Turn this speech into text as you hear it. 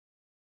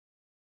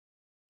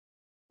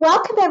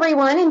Welcome,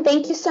 everyone, and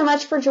thank you so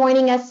much for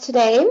joining us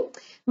today.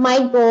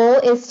 My goal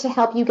is to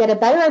help you get a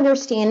better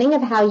understanding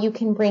of how you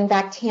can bring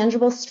back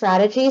tangible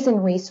strategies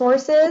and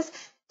resources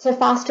to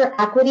foster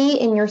equity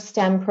in your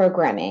STEM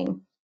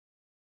programming.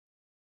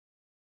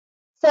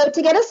 So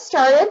to get us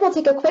started, we'll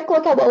take a quick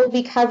look at what we'll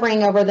be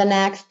covering over the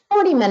next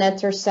 40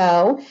 minutes or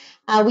so.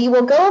 We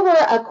will go over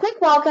a quick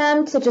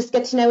welcome to just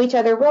get to know each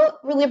other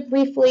really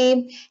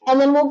briefly, and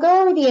then we'll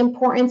go over the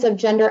importance of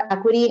gender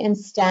equity in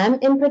STEM,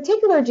 in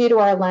particular due to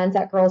our lens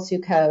at Girls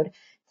Who Code,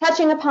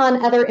 touching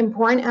upon other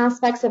important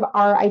aspects of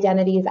our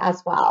identities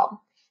as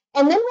well.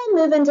 And then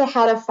we'll move into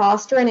how to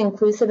foster an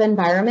inclusive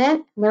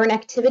environment, learn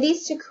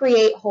activities to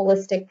create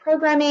holistic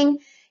programming,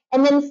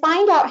 and then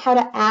find out how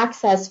to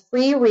access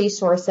free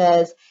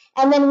resources,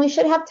 and then we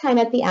should have time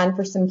at the end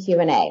for some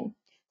Q&A.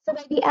 So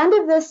by the end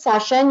of this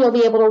session, you'll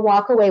be able to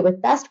walk away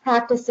with best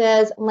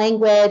practices,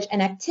 language,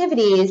 and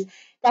activities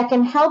that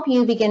can help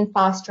you begin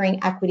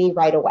fostering equity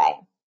right away.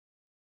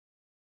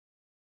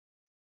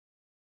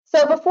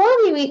 So before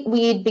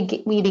we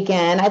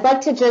begin, I'd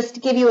like to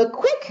just give you a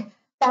quick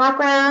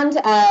background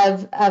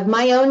of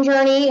my own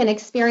journey and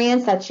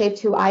experience that shaped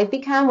who I've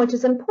become, which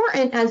is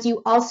important as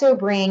you also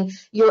bring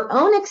your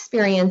own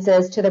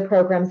experiences to the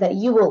programs that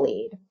you will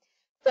lead.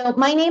 So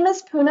my name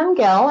is Poonam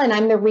Gill, and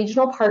I'm the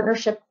Regional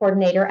Partnership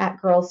Coordinator at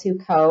Girls Who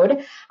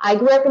Code. I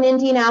grew up in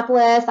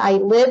Indianapolis. I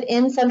live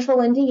in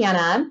Central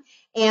Indiana,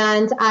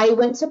 and I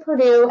went to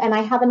Purdue, and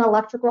I have an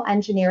electrical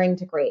engineering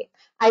degree.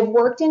 I've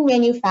worked in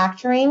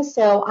manufacturing,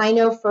 so I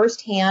know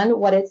firsthand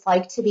what it's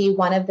like to be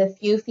one of the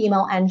few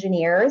female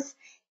engineers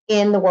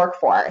in the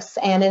workforce,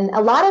 and in a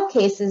lot of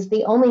cases,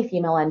 the only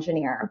female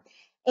engineer.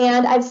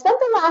 And I've spent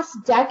the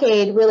last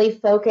decade really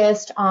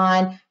focused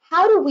on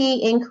how do we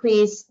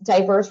increase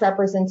diverse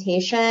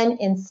representation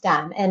in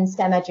STEM and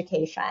STEM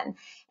education.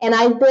 And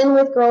I've been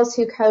with Girls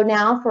Who Code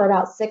now for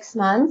about 6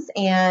 months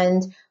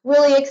and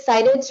really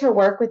excited to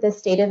work with the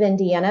state of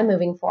Indiana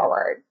moving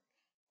forward.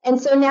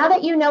 And so now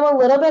that you know a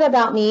little bit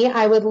about me,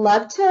 I would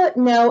love to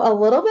know a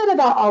little bit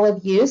about all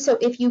of you. So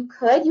if you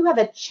could, you have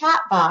a chat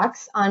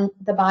box on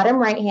the bottom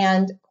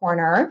right-hand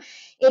corner.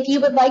 If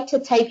you would like to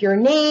type your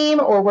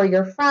name or where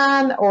you're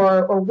from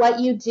or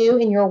what you do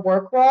in your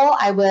work role,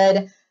 I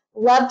would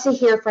love to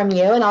hear from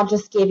you, and I'll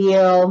just give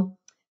you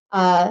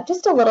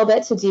just a little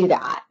bit to do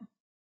that.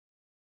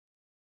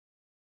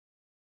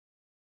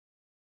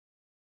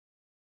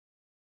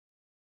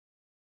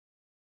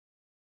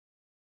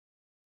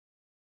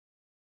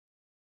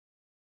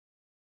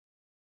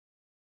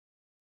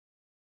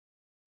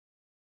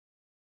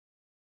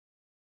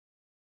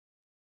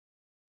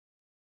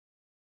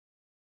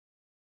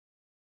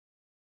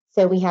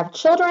 So we have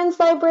children's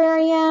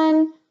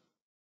librarian.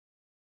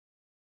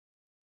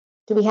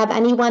 Do we have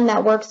anyone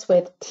that works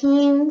with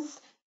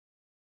teens?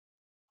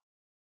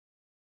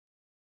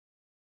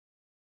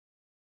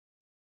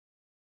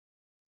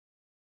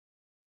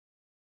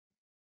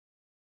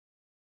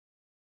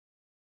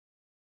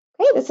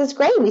 Great, this is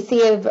great. We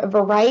see a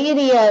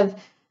variety of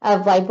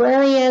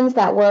librarians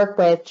that work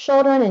with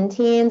children and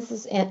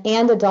teens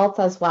and adults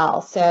as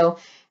well. So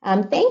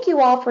thank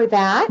you all for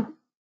that.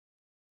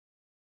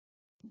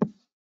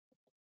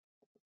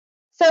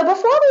 So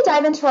before we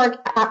dive into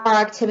our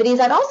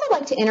activities, I'd also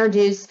like to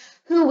introduce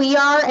who we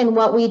are and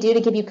what we do to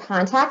give you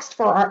context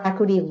for our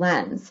equity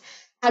lens.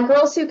 At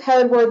Girls Who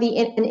Code, we're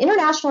an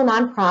international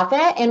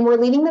nonprofit, and we're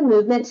leading the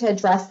movement to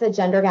address the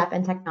gender gap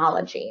in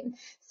technology.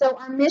 So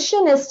our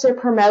mission is to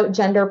promote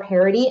gender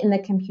parity in the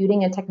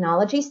computing and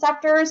technology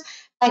sectors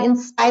by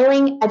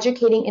inspiring,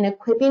 educating, and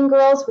equipping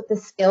girls with the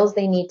skills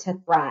they need to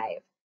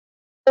thrive.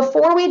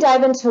 Before we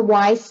dive into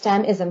why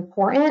STEM is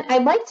important,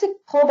 I'd like to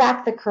pull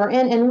back the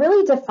curtain and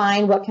really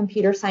define what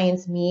computer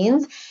science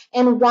means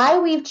and why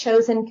we've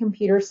chosen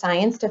computer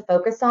science to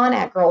focus on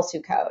at Girls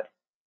Who Code.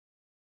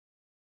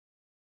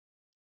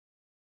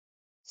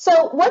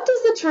 So what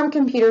does the term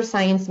computer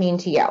science mean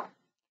to you?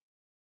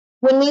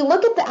 When we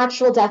look at the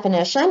actual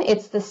definition,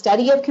 it's the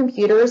study of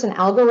computers and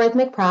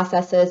algorithmic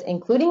processes,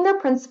 including their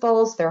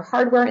principles, their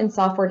hardware and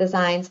software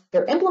designs,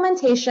 their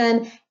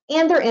implementation,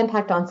 and their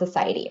impact on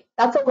society.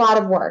 That's a lot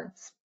of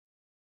words.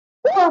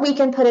 Or we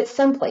can put it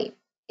simply,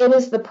 it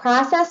is the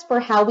process for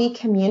how we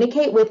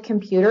communicate with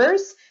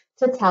computers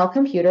to tell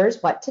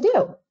computers what to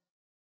do.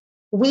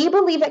 We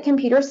believe that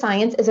computer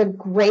science is a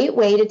great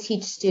way to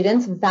teach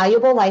students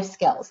valuable life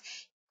skills.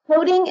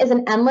 Coding is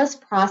an endless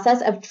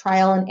process of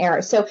trial and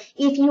error. So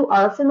if you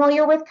are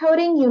familiar with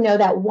coding, you know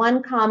that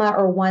 1 comma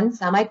or 1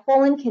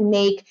 semicolon can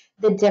make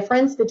the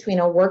difference between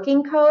a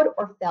working code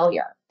or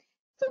failure.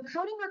 So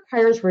coding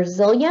requires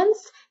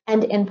resilience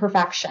and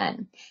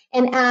imperfection.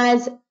 And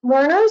as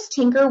learners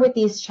tinker with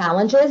these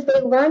challenges,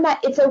 they learn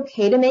that it's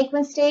okay to make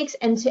mistakes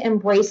and to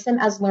embrace them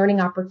as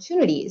learning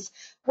opportunities,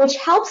 which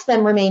helps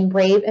them remain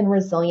brave and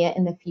resilient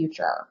in the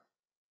future.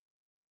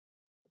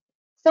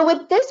 So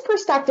with this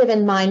perspective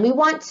in mind, we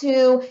want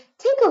to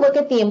take a look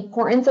at the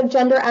importance of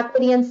gender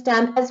equity in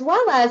STEM, as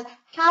well as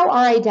how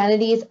our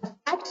identities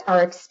affect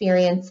our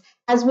experience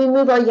as we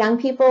move our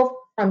young people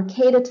from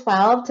K to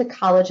 12 to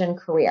college and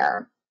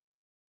career.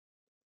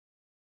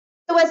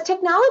 So as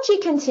technology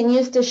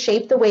continues to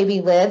shape the way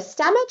we live,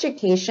 STEM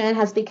education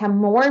has become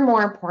more and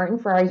more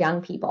important for our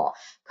young people.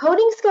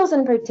 Coding skills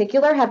in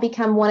particular have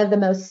become one of the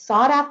most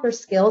sought after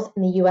skills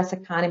in the US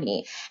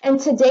economy. And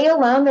today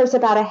alone, there's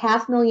about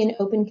 500,000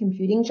 open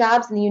computing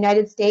jobs in the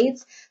United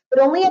States,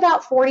 but only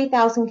about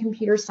 40,000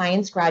 computer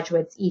science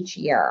graduates each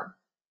year.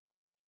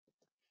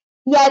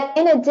 Yet,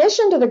 in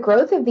addition to the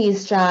growth of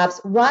these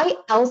jobs, why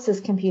else is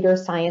computer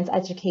science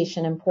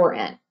education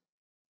important?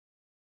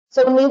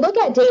 So when we look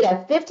at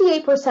data,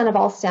 58% of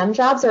all STEM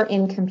jobs are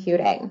in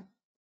computing.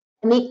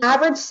 And the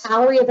average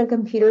salary of a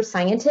computer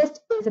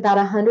scientist is about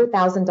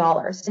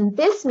 $100,000. And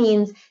this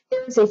means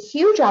there's a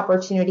huge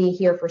opportunity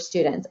here for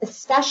students,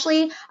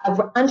 especially of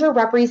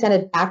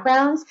underrepresented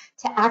backgrounds,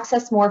 to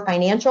access more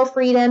financial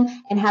freedom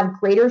and have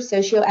greater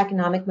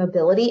socioeconomic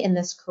mobility in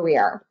this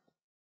career.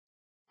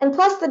 And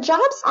plus, the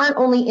jobs aren't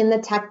only in the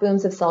tech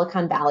booms of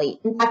Silicon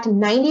Valley. In fact,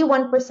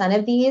 91%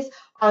 of these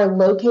are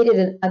located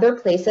in other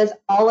places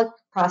all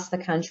across the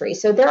country.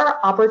 So there are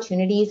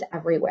opportunities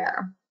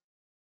everywhere.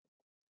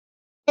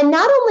 And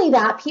not only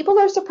that, people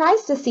are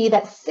surprised to see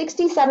that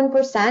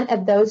 67%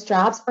 of those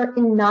jobs are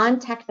in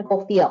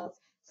non-technical fields.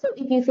 So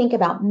if you think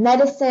about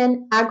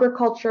medicine,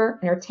 agriculture,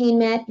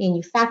 entertainment,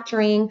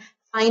 manufacturing,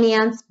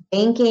 finance,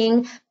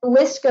 banking, the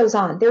list goes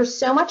on. There's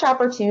so much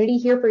opportunity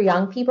here for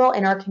young people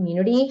in our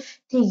community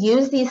to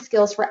use these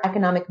skills for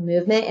economic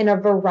movement in a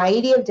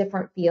variety of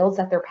different fields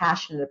that they're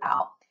passionate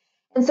about.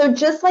 And so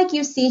just like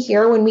you see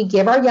here, when we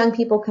give our young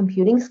people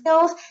computing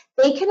skills,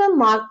 they can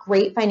unlock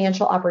great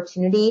financial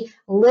opportunity,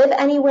 live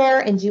anywhere,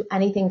 and do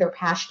anything they're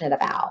passionate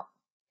about.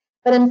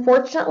 But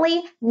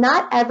unfortunately,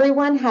 not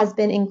everyone has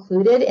been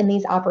included in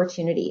these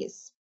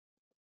opportunities.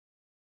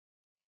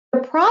 The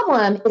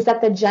problem is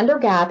that the gender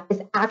gap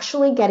is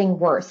actually getting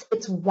worse.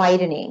 It's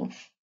widening.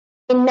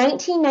 In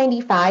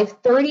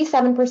 1995,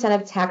 37%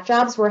 of tech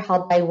jobs were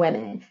held by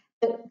women.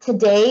 But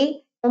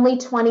today, only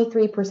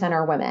 23%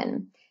 are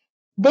women.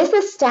 This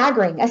is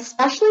staggering,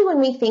 especially when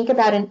we think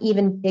about an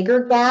even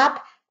bigger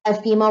gap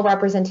of female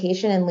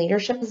representation in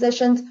leadership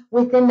positions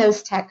within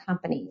those tech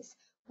companies.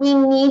 We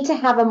need to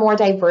have a more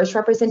diverse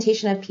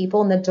representation of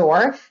people in the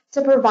door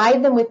to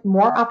provide them with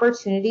more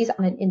opportunities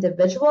on an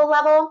individual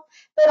level,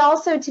 but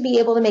also to be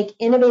able to make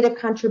innovative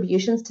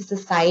contributions to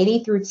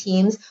society through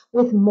teams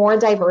with more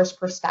diverse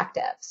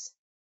perspectives.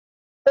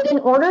 But in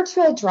order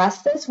to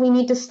address this, we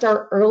need to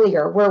start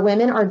earlier, where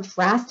women are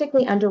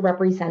drastically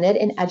underrepresented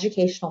in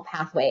educational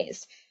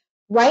pathways.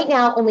 Right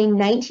now, only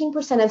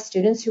 19% of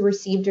students who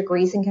receive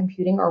degrees in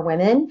computing are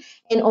women,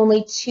 and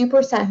only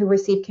 2% who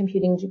receive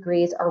computing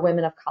degrees are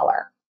women of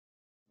color.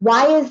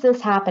 Why is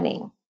this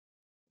happening?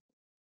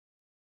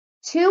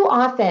 Too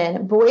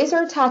often, boys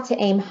are taught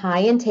to aim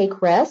high and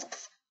take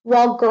risks,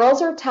 while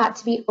girls are taught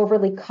to be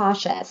overly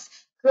cautious.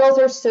 Girls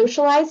are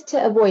socialized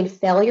to avoid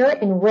failure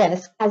and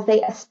risk as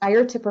they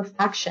aspire to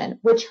perfection,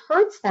 which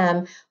hurts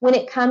them when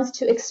it comes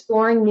to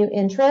exploring new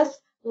interests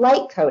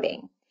like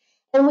coding.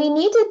 And we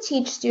need to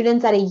teach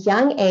students at a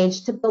young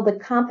age to build the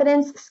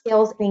confidence,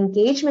 skills, and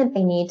engagement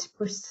they need to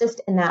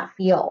persist in that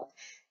field.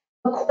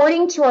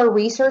 According to our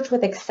research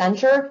with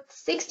Accenture,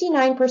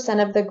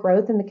 69% of the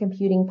growth in the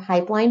computing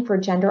pipeline for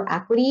gender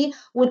equity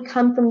would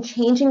come from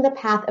changing the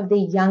path of the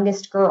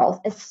youngest girls,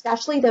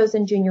 especially those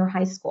in junior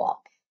high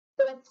school.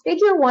 So as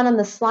figure 1 on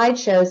the slide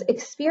shows,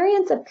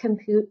 experience of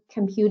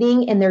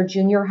computing in their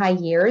junior high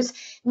years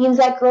means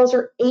that girls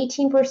are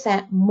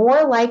 18%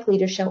 more likely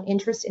to show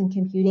interest in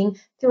computing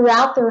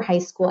throughout their high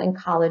school and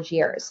college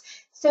years.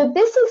 So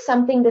this is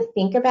something to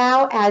think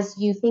about as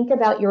you think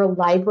about your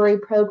library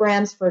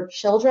programs for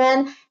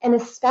children and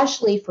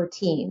especially for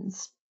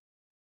teens.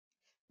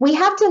 We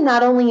have to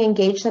not only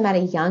engage them at a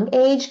young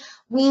age,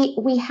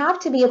 we have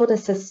to be able to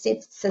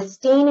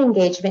sustain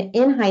engagement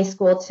in high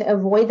school to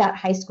avoid that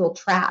high school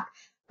trap,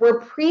 where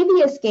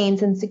previous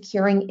gains in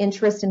securing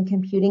interest in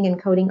computing and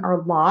coding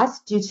are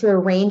lost due to a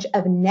range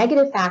of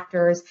negative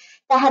factors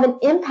that have an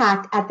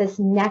impact at this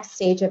next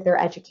stage of their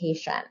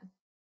education.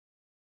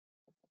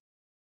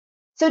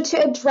 So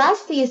to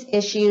address these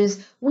issues,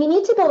 we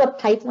need to build a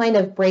pipeline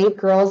of brave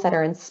girls that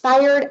are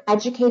inspired,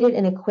 educated,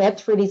 and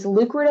equipped for these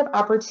lucrative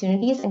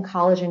opportunities in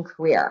college and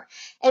career.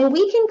 And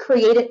we can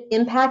create an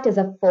impact as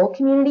a full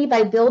community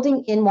by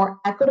building in more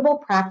equitable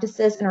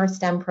practices in our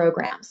STEM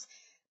programs.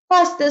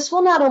 Plus, this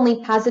will not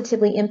only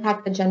positively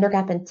impact the gender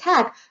gap in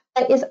tech,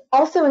 but is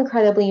also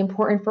incredibly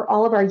important for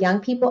all of our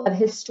young people of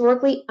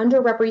historically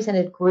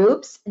underrepresented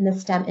groups in the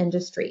STEM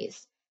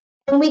industries.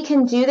 And we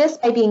can do this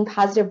by being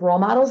positive role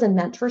models and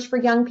mentors for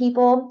young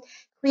people,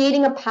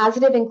 creating a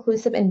positive,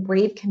 inclusive, and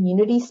brave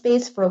community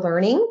space for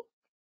learning,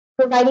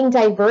 providing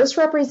diverse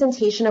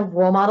representation of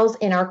role models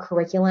in our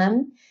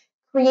curriculum,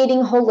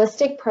 creating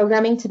holistic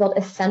programming to build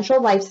essential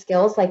life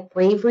skills like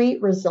bravery,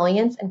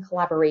 resilience, and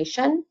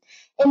collaboration,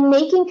 and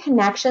making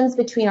connections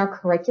between our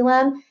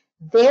curriculum,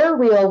 their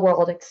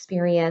real-world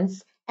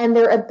experience, and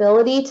their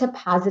ability to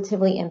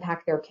positively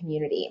impact their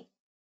community.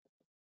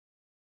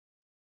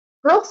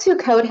 Girls Who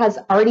Code has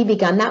already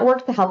begun that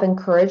work to help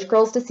encourage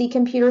girls to see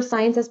computer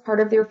science as part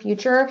of their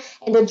future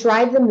and to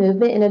drive the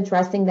movement in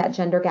addressing that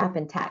gender gap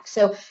in tech.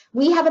 So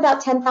we have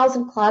about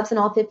 10,000 clubs in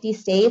all 50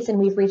 states, and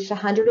we've reached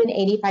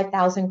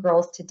 185,000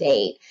 girls to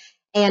date.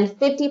 And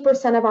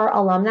 50% of our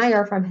alumni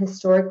are from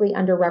historically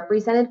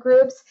underrepresented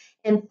groups,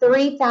 and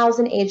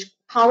 30,000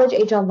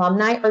 college-age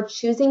alumni are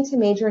choosing to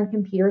major in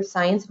computer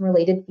science and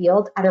related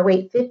fields at a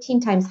rate 15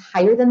 times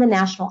higher than the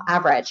national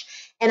average.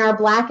 And our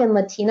Black and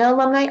Latina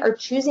alumni are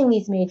choosing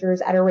these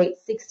majors at a rate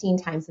 16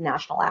 times the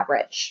national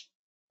average.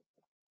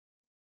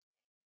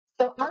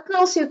 So our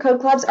Girls Who Code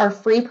Clubs are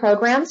free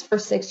programs for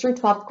 6th through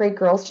 12th grade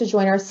girls to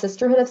join our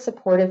sisterhood of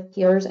supportive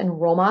peers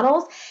and role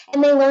models,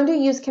 and they learn to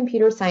use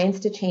computer science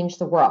to change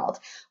the world.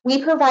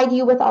 We provide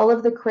you with all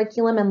of the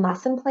curriculum and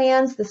lesson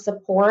plans, the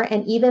support,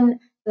 and even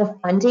the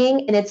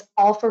funding, and it's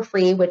all for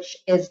free, which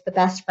is the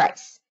best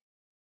price.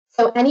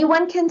 So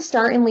anyone can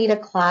start and lead a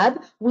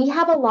club. We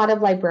have a lot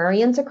of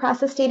librarians across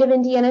the state of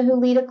Indiana who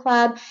lead a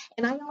club,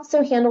 and I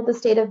also handle the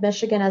state of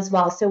Michigan as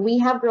well. So we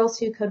have Girls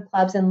Who Code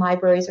clubs and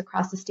libraries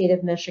across the state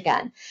of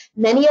Michigan.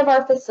 Many of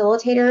our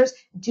facilitators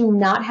do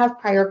not have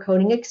prior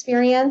coding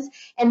experience,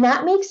 and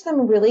that makes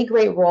them really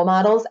great role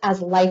models as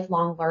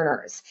lifelong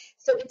learners.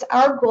 So it's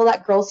our goal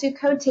at Girls Who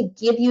Code to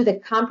give you the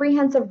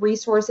comprehensive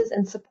resources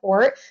and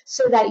support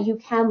so that you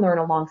can learn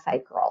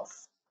alongside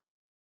girls.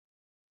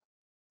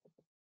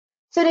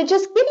 So to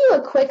just give you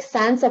a quick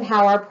sense of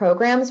how our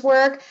programs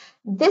work,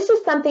 this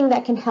is something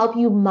that can help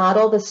you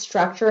model the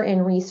structure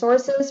and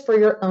resources for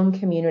your own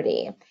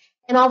community.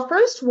 And I'll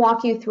first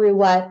walk you through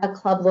what a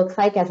club looks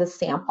like as a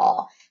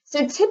sample.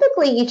 So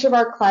typically each of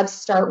our clubs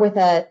start with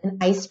an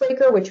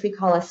icebreaker, which we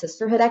call a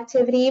sisterhood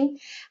activity.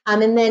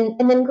 And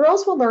then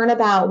girls will learn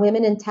about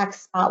women in tech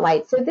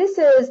spotlight. So this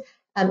is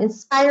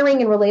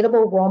inspiring and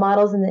relatable role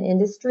models in the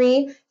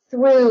industry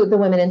through the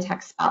Women in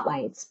Tech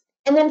Spotlights.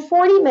 And then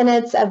 40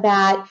 minutes of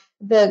that,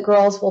 the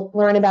girls will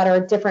learn about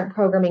our different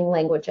programming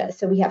languages.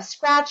 So we have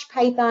Scratch,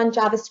 Python,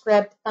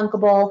 JavaScript,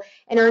 Thunkable,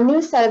 and our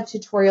new set of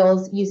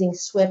tutorials using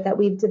Swift that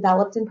we've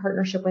developed in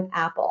partnership with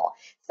Apple.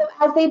 So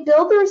as they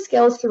build their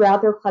skills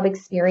throughout their club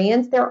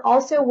experience, they're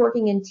also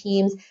working in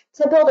teams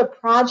to build a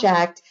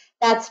project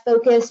that's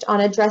focused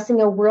on addressing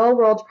a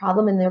real-world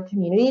problem in their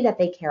community that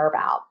they care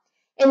about.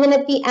 And then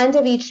at the end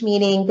of each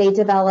meeting, they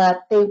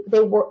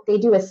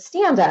do a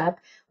stand-up,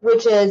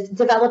 which is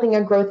developing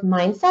a growth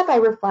mindset by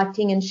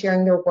reflecting and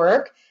sharing their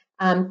work,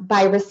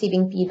 by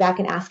receiving feedback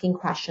and asking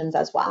questions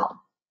as well.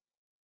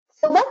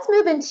 So let's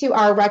move into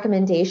our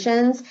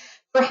recommendations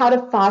for how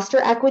to foster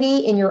equity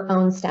in your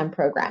own STEM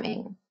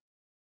programming.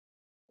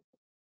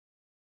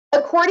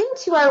 According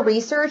to our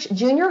research,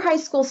 junior high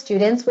school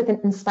students with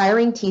an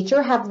inspiring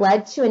teacher have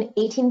led to an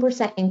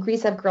 18%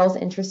 increase of girls'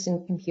 interest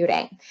in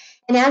computing.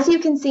 And as you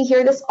can see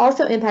here, this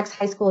also impacts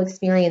high school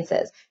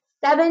experiences.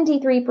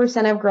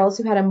 73% of girls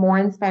who had a more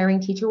inspiring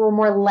teacher were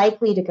more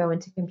likely to go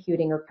into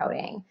computing or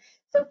coding.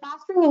 So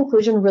fostering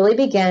inclusion really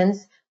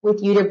begins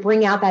with you to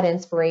bring out that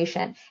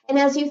inspiration. And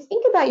as you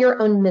think about your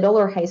own middle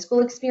or high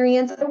school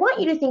experience, I want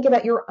you to think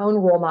about your own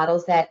role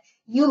models that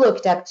you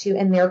looked up to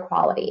and their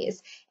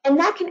qualities. And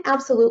that can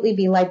absolutely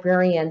be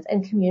librarians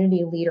and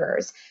community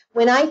leaders.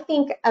 When I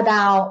think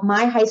about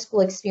my high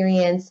school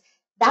experience,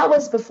 that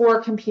was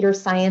before computer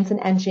science and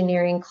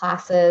engineering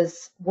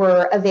classes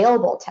were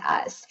available to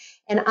us.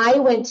 And I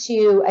went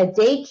to a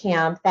day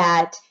camp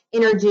that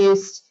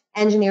introduced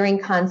engineering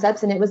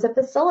concepts, and it was a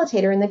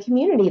facilitator in the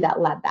community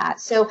that led that.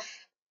 So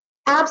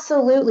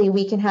absolutely,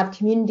 we can have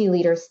community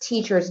leaders,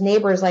 teachers,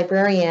 neighbors,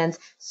 librarians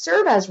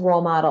serve as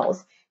role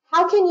models.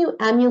 How can you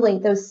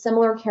emulate those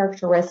similar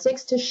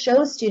characteristics to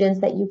show students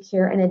that you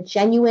care in a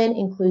genuine,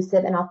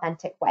 inclusive, and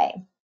authentic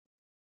way?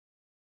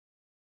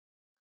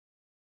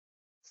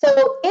 So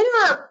in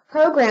our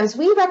programs,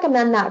 we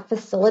recommend that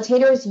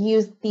facilitators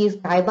use these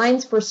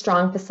guidelines for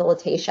strong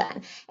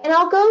facilitation. And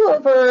I'll go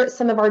over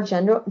some of our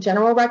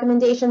general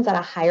recommendations at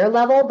a higher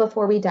level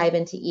before we dive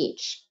into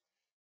each.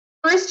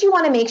 First, you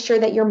want to make sure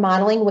that you're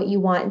modeling what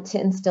you want to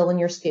instill in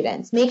your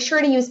students. Make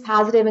sure to use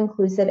positive,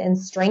 inclusive, and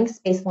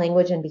strengths-based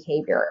language and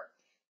behavior.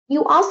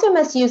 You also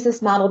must use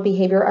this modeled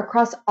behavior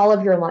across all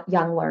of your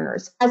young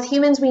learners. As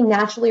humans, we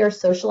naturally are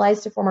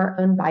socialized to form our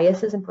own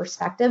biases and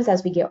perspectives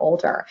as we get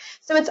older.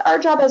 So it's our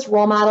job as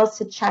role models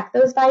to check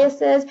those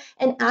biases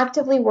and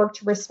actively work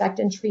to respect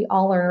and treat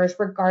all learners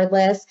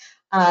regardless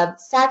of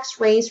sex,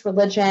 race,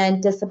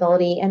 religion,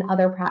 disability, and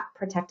other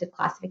protected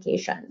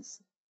classifications.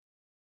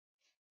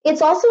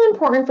 It's also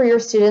important for your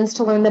students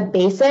to learn the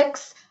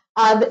basics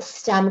of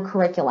STEM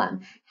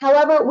curriculum.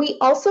 However, we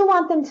also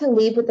want them to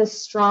leave with a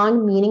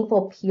strong,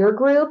 meaningful peer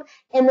group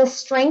and the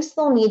strengths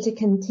they'll need to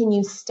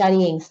continue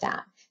studying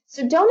STEM.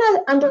 So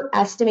don't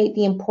underestimate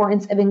the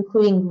importance of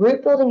including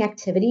group building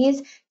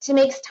activities to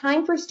make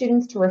time for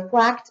students to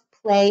reflect,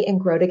 play, and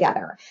grow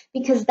together,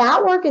 because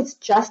that work is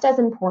just as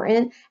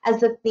important as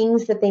the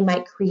things that they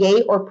might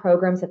create or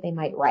programs that they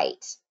might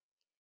write.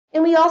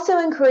 And we also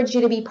encourage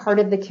you to be part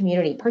of the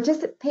community.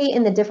 Participate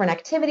in the different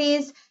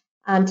activities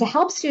to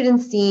help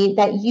students see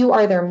that you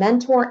are their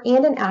mentor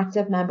and an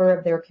active member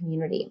of their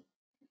community.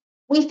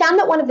 We found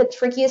that one of the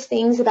trickiest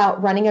things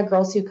about running a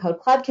Girls Who Code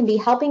Club can be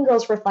helping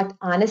girls reflect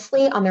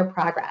honestly on their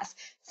progress.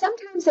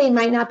 Sometimes they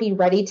might not be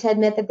ready to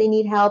admit that they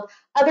need help.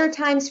 Other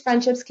times,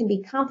 friendships can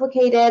be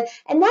complicated,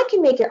 and that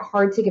can make it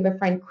hard to give a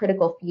friend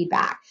critical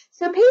feedback.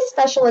 So pay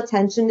special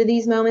attention to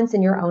these moments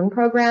in your own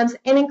programs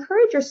and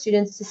encourage your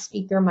students to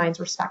speak their minds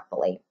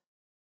respectfully.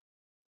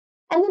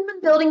 And then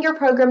when building your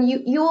program,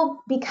 you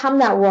will become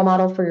that role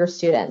model for your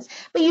students.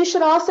 But you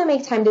should also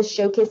make time to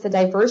showcase the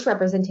diverse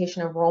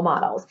representation of role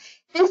models.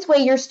 This way,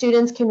 your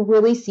students can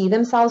really see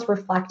themselves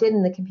reflected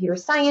in the computer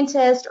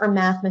scientist or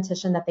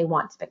mathematician that they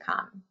want to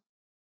become.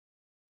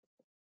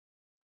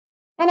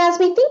 And as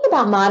we think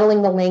about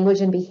modeling the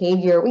language and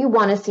behavior we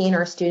want to see in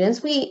our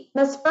students, we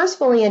must first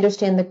fully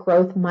understand the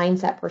growth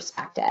mindset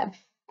perspective.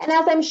 And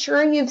as I'm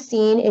sure you've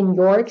seen in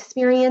your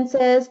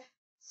experiences,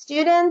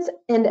 students,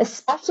 and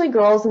especially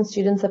girls and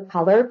students of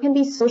color, can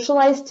be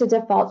socialized to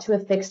default to a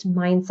fixed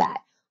mindset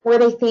where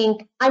they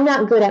think, I'm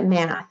not good at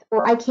math,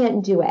 or I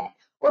can't do it,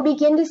 or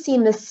begin to see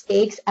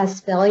mistakes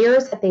as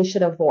failures that they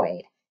should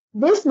avoid.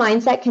 This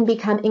mindset can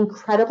become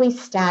incredibly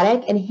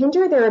static and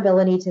hinder their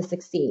ability to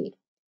succeed.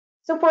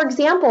 So for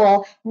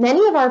example,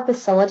 many of our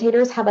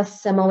facilitators have a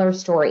similar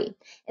story.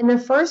 In the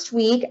first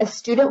week, a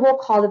student will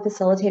call the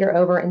facilitator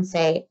over and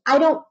say, I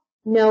don't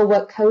know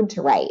what code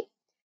to write.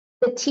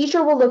 The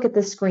teacher will look at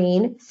the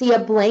screen, see a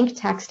blank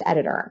text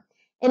editor.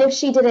 And if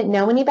she didn't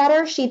know any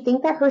better, she'd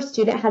think that her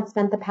student had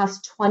spent the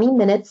past 20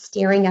 minutes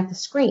staring at the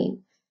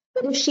screen.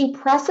 But if she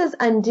presses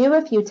undo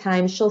a few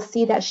times, she'll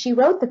see that she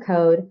wrote the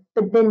code,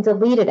 but then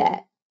deleted it.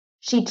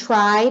 She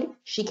tried,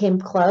 she came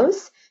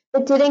close,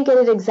 but didn't get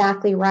it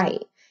exactly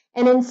right.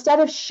 And instead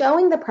of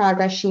showing the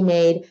progress she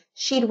made,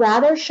 she'd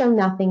rather show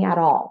nothing at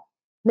all.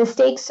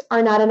 Mistakes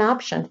are not an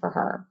option for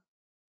her.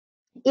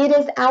 It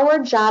is our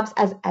jobs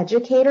as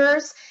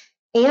educators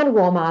and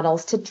role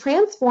models to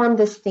transform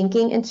this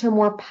thinking into a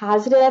more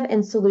positive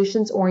and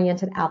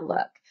solutions-oriented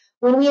outlook.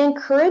 When we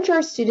encourage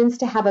our students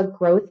to have a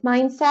growth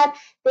mindset,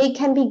 they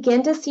can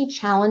begin to see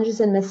challenges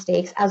and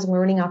mistakes as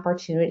learning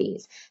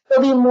opportunities.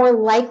 They'll be more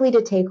likely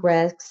to take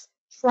risks,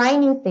 try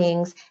new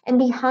things, and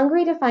be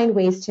hungry to find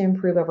ways to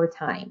improve over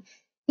time.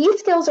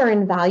 These skills are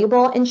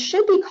invaluable and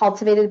should be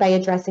cultivated by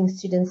addressing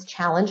students'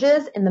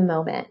 challenges in the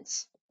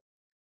moment.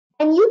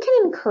 And you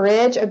can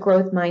encourage a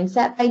growth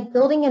mindset by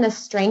building in a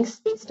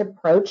strengths-based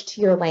approach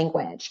to your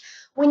language.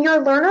 When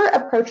your learner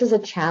approaches a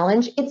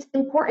challenge, it's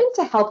important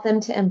to help them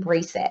to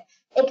embrace it.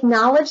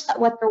 Acknowledge that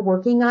what they're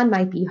working on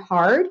might be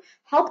hard,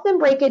 help them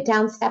break it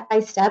down step by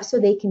step so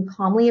they can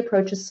calmly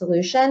approach a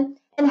solution,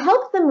 and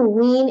help them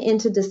lean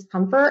into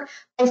discomfort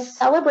by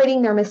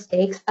celebrating their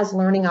mistakes as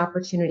learning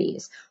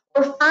opportunities,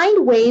 or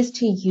find ways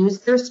to use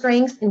their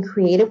strengths in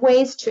creative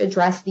ways to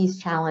address these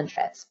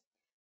challenges.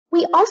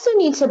 We also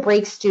need to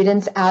break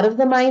students out of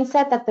the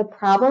mindset that the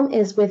problem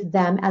is with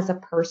them as a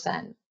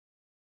person.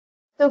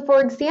 So for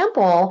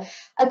example,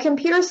 a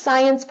computer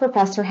science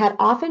professor had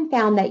often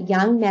found that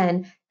young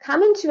men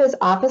come into his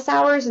office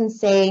hours and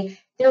say,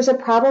 there's a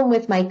problem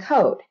with my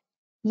code.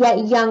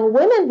 Yet young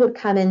women would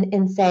come in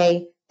and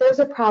say, there's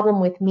a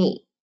problem with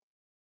me.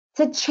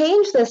 To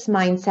change this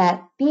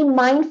mindset, be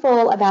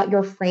mindful about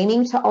your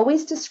framing to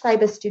always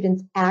describe a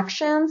student's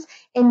actions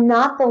and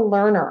not the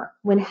learner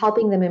when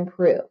helping them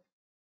improve.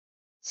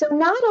 So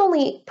not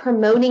only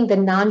promoting the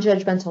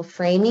non-judgmental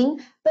framing,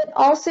 but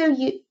also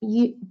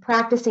you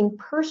practicing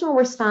personal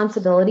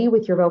responsibility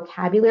with your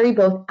vocabulary,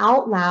 both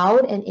out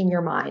loud and in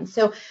your mind.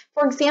 So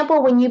for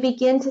example, when you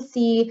begin to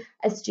see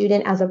a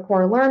student as a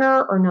poor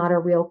learner or not a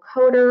real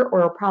coder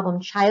or a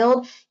problem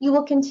child, you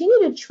will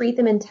continue to treat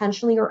them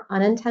intentionally or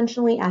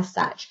unintentionally as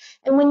such.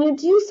 And when you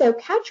do so,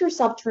 catch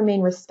yourself to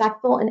remain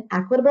respectful and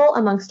equitable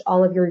amongst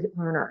all of your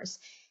learners.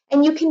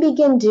 And you can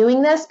begin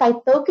doing this by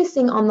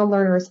focusing on the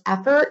learner's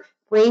effort,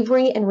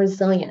 bravery, and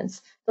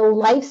resilience, the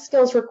life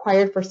skills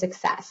required for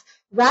success,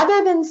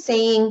 rather than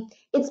saying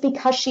it's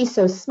because she's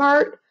so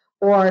smart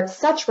or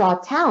such raw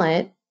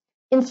talent.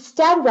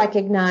 Instead,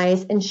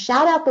 recognize and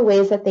shout out the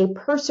ways that they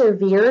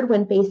persevered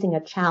when facing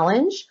a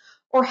challenge,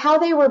 or how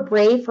they were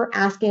brave for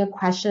asking a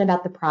question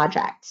about the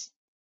project.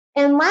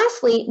 And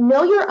lastly,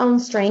 know your own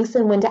strengths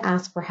and when to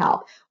ask for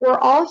help. We're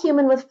all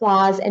human with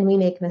flaws and we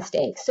make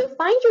mistakes. So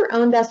find your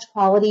own best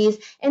qualities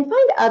and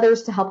find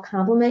others to help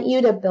complement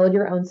you to build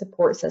your own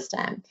support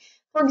system.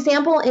 For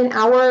example, in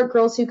our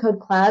Girls Who Code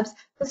clubs,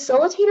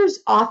 facilitators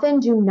often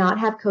do not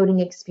have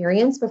coding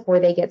experience before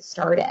they get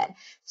started.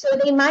 So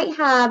they might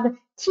have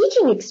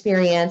teaching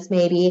experience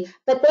maybe,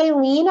 but they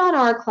lean on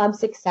our club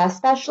success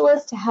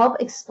specialists to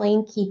help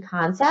explain key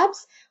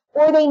concepts,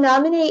 or they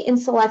nominate and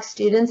select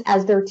students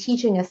as their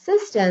teaching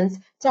assistants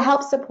to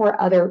help support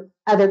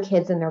other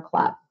kids in their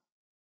club.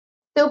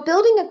 So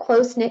building a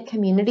close-knit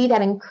community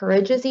that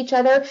encourages each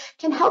other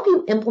can help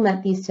you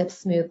implement these tips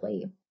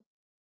smoothly.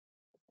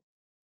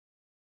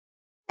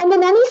 And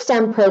in any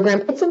STEM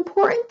program, it's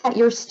important that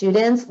your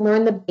students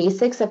learn the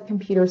basics of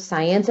computer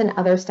science and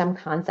other STEM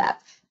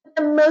concepts. But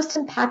the most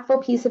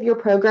impactful piece of your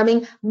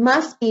programming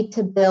must be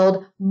to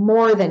build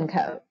more than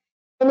code.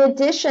 In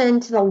addition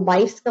to the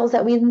life skills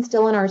that we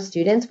instill in our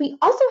students, we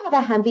also have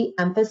a heavy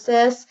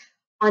emphasis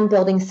on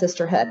building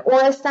sisterhood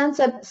or a sense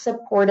of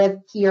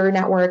supportive peer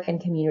network and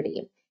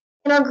community.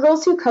 In our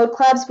Girls Who Code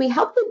clubs, we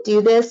help to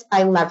do this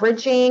by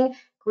leveraging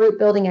group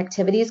building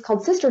activities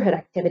called sisterhood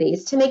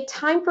activities to make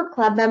time for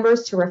club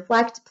members to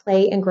reflect,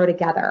 play, and grow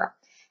together.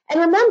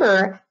 And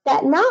remember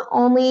that not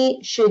only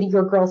should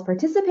your girls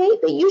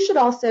participate, but you should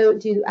also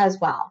do as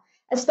well,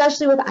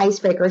 especially with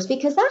icebreakers,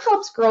 because that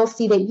helps girls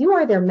see that you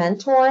are their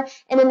mentor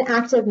and an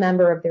active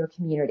member of their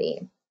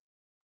community.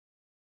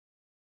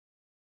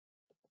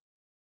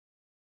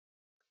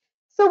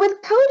 So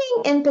with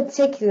coding in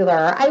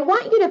particular, I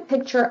want you to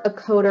picture a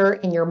coder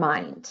in your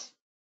mind.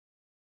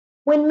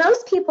 When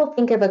most people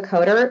think of a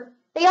coder,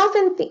 they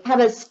often have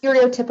a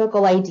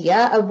stereotypical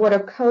idea of what a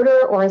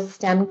coder or a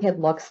STEM kid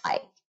looks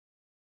like.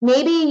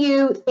 Maybe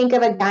you think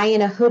of a guy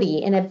in a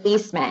hoodie in a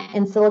basement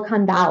in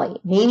Silicon Valley,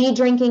 maybe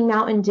drinking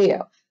Mountain Dew,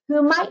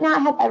 who might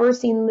not have ever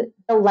seen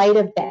the light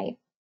of day.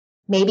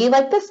 Maybe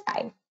like this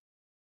guy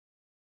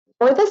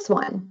or this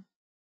one.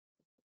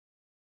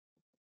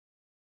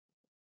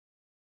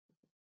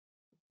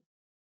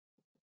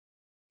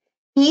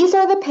 These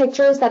are the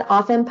pictures that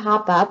often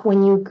pop up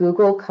when you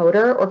Google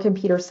coder or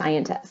computer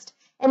scientist.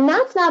 And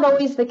that's not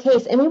always the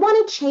case. And we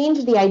want to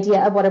change the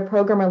idea of what a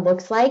programmer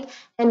looks like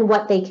and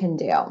what they can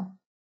do.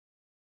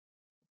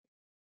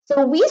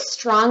 So we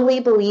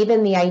strongly believe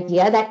in the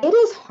idea that it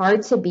is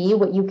hard to be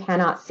what you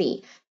cannot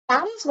see.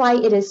 That is why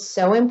it is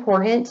so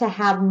important to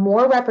have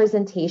more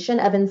representation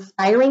of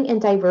inspiring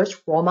and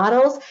diverse role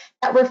models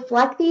that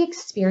reflect the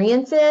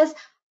experiences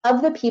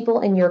of the people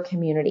in your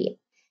community.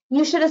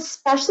 You should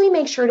especially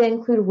make sure to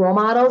include role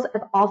models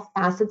of all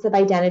facets of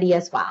identity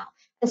as well,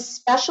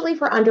 especially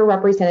for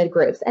underrepresented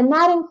groups. And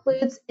that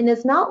includes and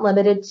is not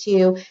limited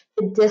to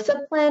the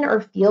discipline or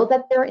field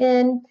that they're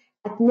in,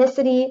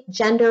 ethnicity,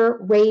 gender,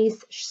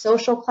 race,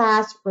 social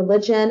class,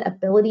 religion,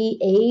 ability,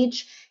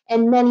 age,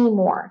 and many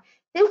more.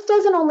 This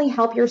doesn't only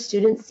help your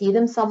students see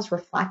themselves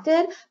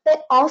reflected,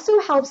 but also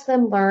helps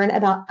them learn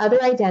about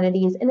other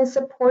identities in a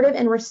supportive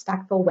and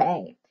respectful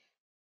way.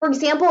 For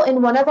example,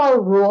 in one of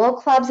our rural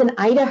clubs in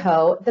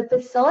Idaho, the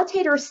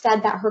facilitator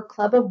said that her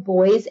club of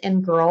boys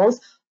and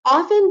girls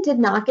often did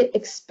not get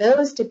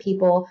exposed to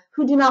people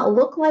who do not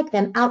look like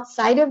them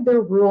outside of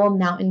their rural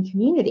mountain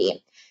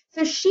community.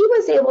 So she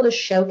was able to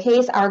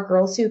showcase our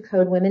Girls Who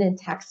Code Women in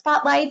Tech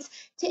spotlights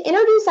to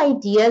introduce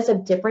ideas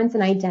of difference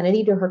and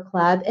identity to her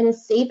club in a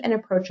safe and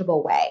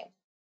approachable way.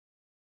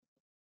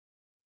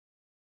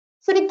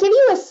 So to give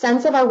you a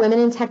sense of our Women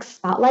in Tech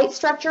spotlight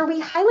structure, we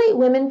highlight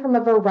women from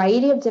a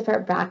variety of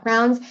different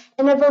backgrounds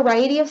in a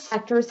variety of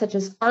sectors such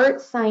as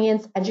art,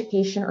 science,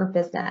 education, or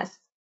business.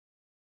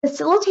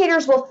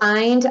 Facilitators will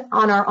find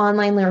on our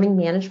online learning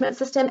management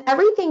system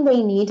everything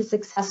they need to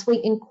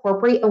successfully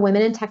incorporate a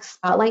Women in Tech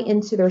spotlight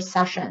into their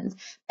sessions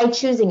by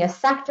choosing a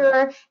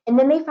sector, and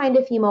then they find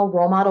a female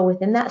role model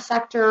within that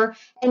sector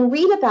and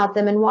read about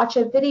them and watch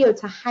a video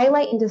to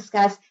highlight and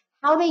discuss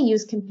how they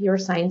use computer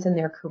science in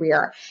their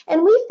career.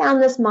 And we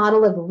found this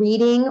model of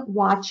reading,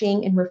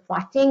 watching, and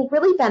reflecting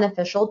really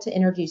beneficial to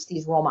introduce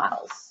these role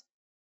models.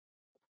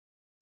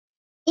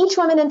 Each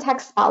Women in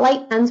Tech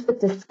Spotlight ends with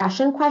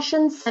discussion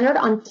questions centered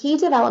on key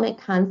development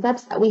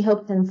concepts that we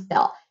hope to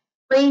instill: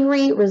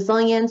 bravery,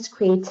 resilience,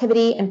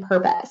 creativity, and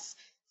purpose.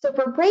 So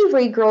for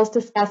bravery, girls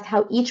discuss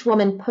how each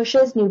woman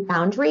pushes new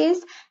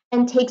boundaries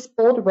and takes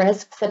bold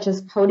risks, such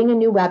as coding a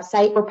new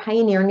website or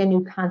pioneering a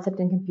new concept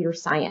in computer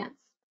science.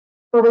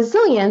 For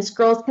resilience,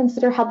 girls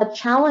consider how the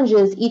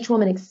challenges each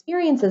woman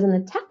experiences in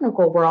the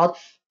technical world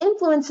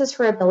influences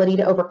her ability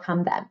to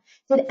overcome them.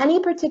 Did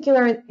any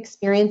particular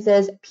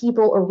experiences,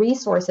 people, or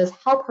resources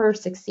help her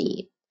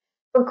succeed?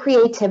 For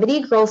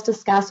creativity, girls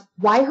discuss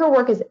why her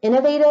work is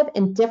innovative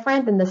and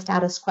different than the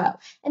status quo,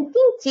 and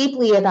think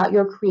deeply about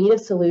your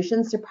creative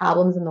solutions to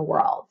problems in the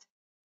world.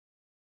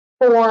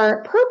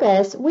 For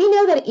purpose, we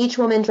know that each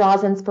woman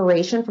draws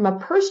inspiration from a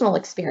personal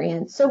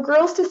experience, so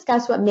girls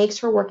discuss what makes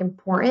her work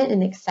important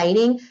and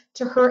exciting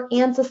to her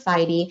and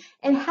society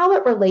and how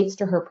it relates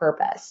to her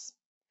purpose.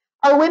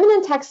 Our Women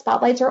in Tech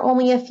spotlights are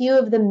only a few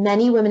of the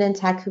many women in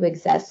tech who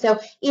exist. So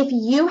if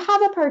you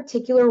have a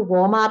particular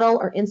role model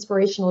or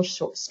inspirational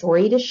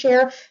story to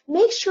share,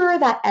 make sure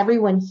that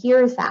everyone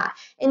hears that.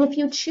 And if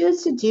you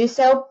choose to do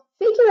so,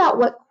 figure out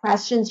what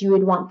questions you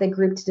would want the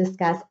group to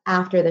discuss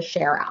after the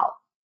share out.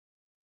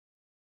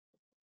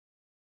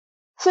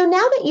 So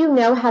now that you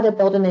know how to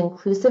build an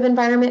inclusive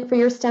environment for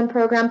your STEM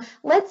program,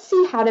 let's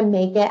see how to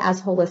make it as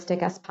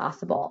holistic as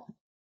possible.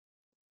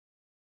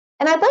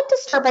 And I'd like to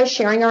start by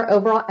sharing our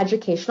overall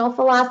educational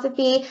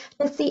philosophy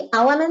to see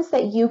elements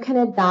that you can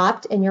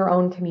adopt in your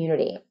own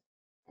community.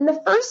 And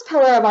the first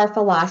pillar of our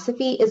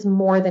philosophy is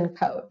more than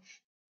code.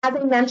 As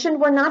I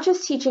mentioned, we're not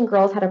just teaching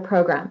girls how to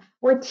program,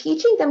 we're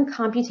teaching them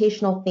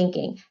computational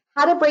thinking,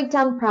 how to break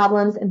down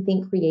problems and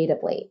think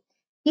creatively.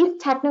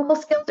 These technical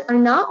skills are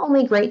not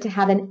only great to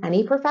have in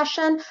any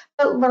profession,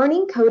 but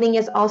learning coding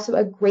is also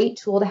a great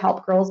tool to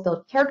help girls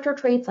build character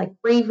traits like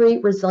bravery,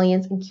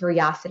 resilience, and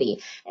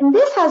curiosity. And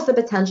this has the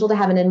potential to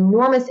have an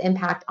enormous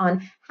impact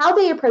on how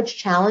they approach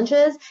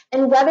challenges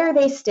and whether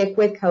they stick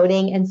with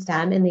coding and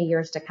STEM in the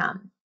years to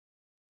come.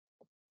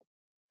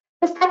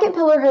 The second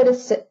pillar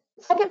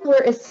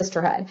is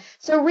sisterhood.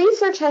 So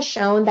research has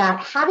shown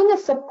that having a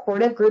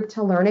supportive group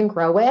to learn and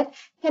grow with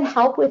can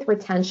help with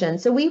retention.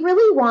 So we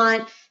really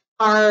want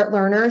our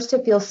learners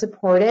to feel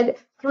supported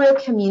through a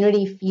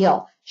community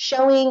feel,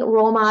 showing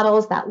role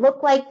models that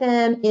look like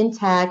them in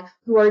tech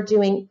who are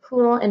doing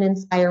cool and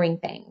inspiring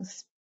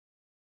things.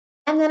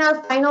 And then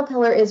our final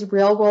pillar is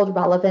real world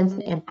relevance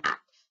and impact.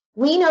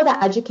 We know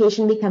that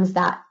education becomes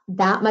that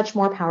much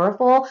more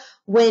powerful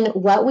when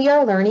what we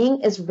are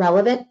learning is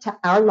relevant to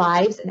our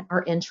lives and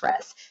our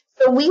interests.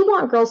 So we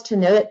want girls to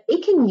know that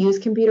they can use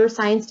computer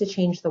science to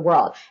change the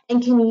world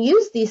and can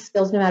use these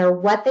skills no matter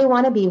what they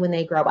want to be when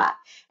they grow up.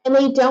 And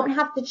they don't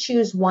have to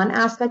choose one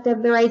aspect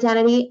of their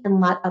identity and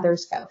let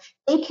others go.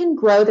 They can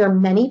grow their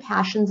many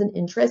passions and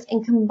interests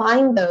and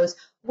combine those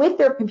with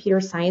their computer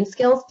science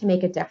skills to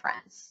make a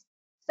difference.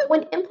 So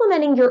when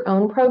implementing your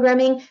own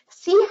programming,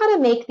 see how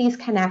to make these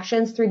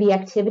connections through the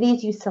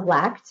activities you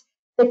select,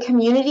 the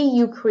community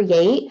you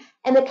create,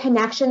 and the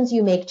connections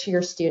you make to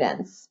your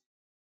students.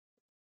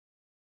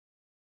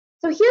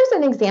 So here's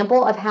an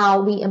example of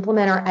how we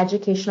implement our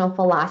educational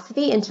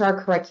philosophy into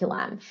our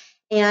curriculum.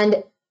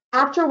 And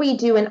after we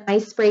do an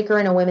icebreaker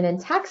and a Women in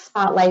Tech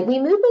spotlight, we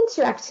move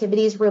into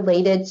activities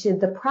related to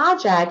the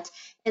project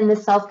in the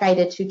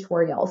self-guided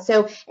tutorial.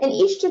 So in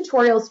each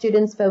tutorial,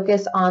 students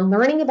focus on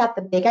learning about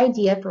the big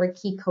idea for a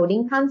key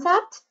coding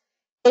concept.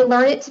 They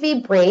learn it to be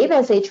brave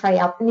as they try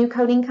out the new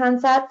coding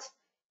concept.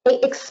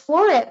 They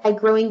explore it by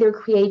growing their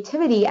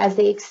creativity as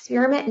they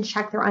experiment and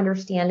check their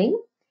understanding.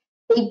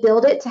 They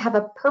build it to have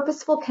a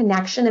purposeful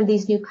connection of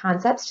these new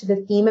concepts to the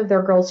theme of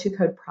their Girls Who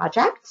Code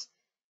project.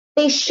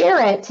 They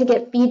share it to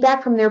get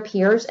feedback from their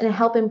peers and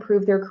help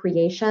improve their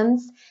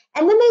creations.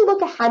 And then they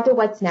look ahead to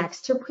what's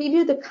next to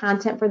preview the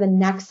content for the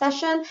next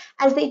session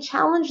as they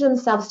challenge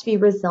themselves to be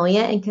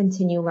resilient and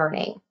continue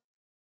learning.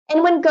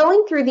 And when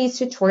going through these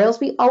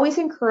tutorials, we always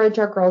encourage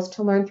our girls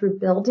to learn through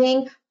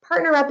building,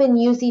 partner up and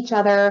use each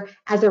other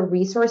as a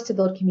resource to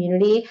build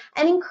community,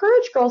 and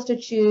encourage girls to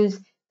choose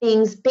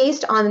things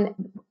based on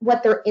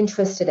what they're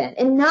interested in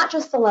and not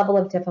just the level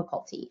of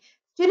difficulty.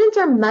 Students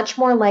are much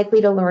more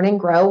likely to learn and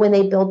grow when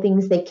they build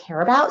things they care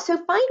about, so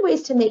find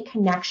ways to make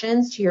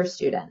connections to your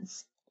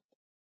students.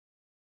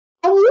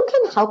 And you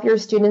can help your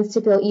students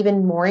to feel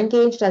even more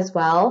engaged as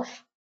well,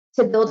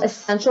 to build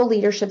essential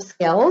leadership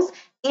skills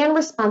and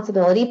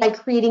responsibility by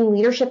creating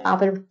leadership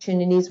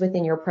opportunities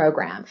within your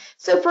program.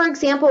 So for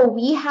example,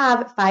 we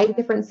have 5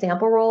 different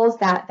sample roles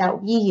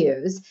that we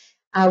use.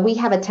 We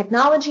have a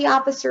technology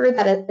officer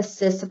that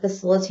assists a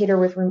facilitator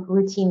with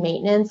routine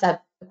maintenance of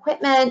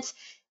equipment.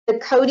 The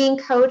coding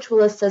coach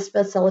will assist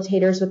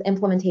facilitators with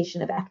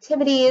implementation of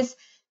activities.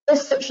 The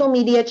social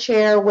media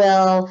chair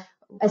will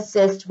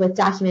assist with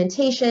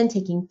documentation,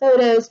 taking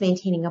photos,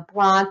 maintaining a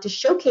blog to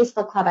showcase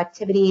the club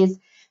activities.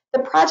 The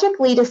project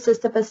lead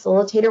assists the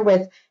facilitator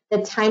with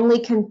the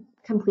timely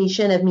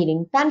completion of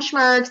meeting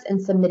benchmarks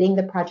and submitting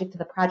the project to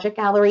the project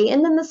gallery.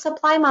 And then the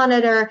supply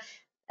monitor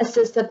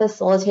assists the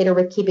facilitator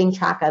with keeping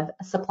track of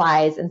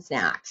supplies and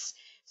snacks.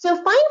 So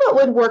find what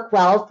would work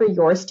well for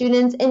your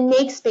students and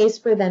make space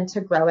for them to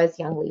grow as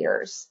young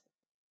leaders.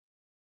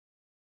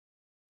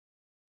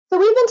 So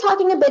we've been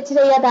talking a bit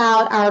today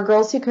about our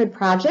Girls Who Code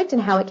project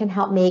and how it can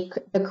help make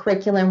the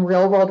curriculum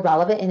real-world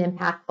relevant and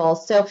impactful.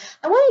 So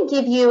I want to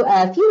give you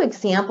a few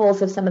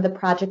examples of some of the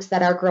projects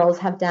that our girls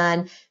have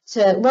done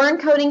to learn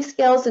coding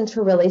skills and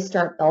to really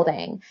start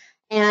building.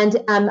 And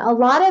a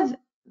lot of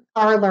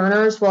our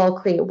learners will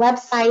create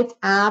websites,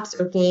 apps,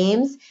 or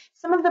games.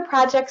 Some of the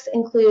projects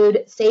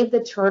include Save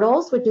the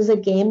Turtles, which is a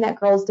game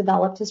that girls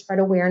developed to spread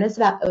awareness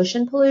about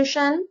ocean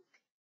pollution.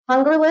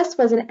 Hunger List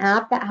was an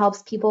app that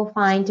helps people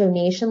find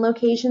donation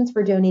locations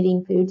for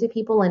donating food to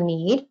people in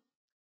need.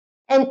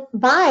 And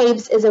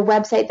Vibes is a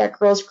website that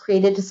girls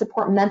created to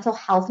support mental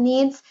health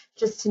needs,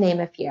 just to name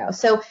a few.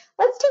 So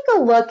let's take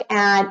a look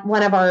at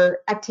one of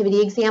our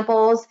activity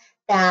examples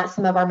that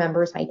some of our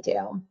members might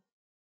do.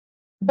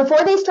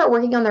 Before they start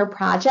working on their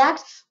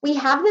project, we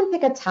have them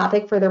pick a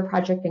topic for their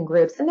project in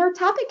groups, and their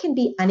topic can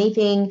be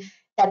anything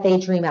that they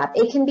dream up.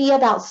 It can be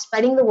about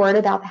spreading the word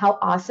about how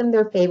awesome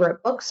their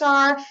favorite books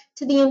are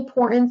to the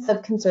importance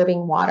of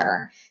conserving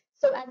water.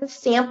 So as a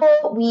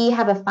sample, we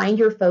have a find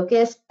your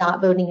focus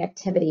dot voting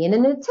activity. And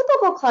in a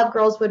typical club,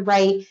 girls would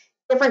write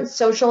different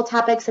social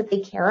topics that they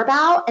care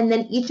about, and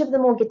then each of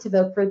them will get to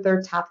vote for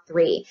their top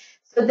 3.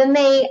 So then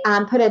they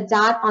put a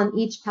dot on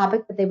each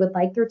topic that they would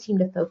like their team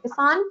to focus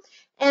on.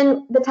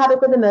 And the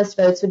topic with the most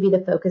votes would be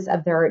the focus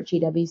of their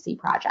GWC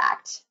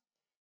project.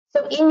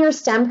 So in your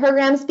STEM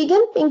programs,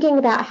 begin thinking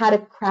about how to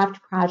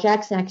craft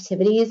projects and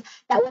activities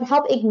that would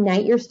help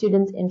ignite your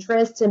students'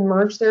 interests and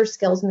merge their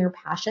skills and their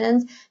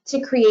passions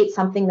to create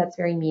something that's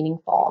very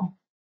meaningful.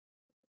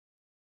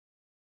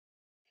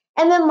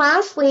 And then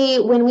lastly,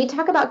 when we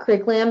talk about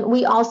curriculum,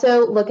 we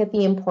also look at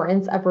the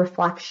importance of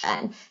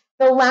reflection.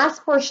 The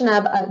last portion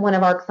of one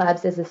of our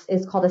clubs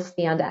is called a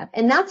stand-up,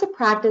 and that's a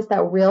practice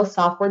that real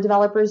software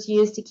developers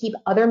use to keep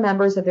other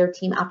members of their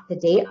team up to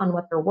date on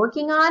what they're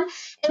working on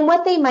and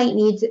what they might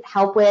need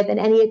help with and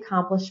any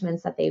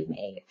accomplishments that they've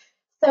made.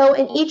 So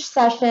in each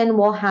session,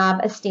 we'll have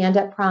a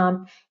stand-up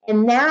prompt,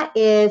 and that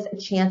is a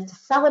chance to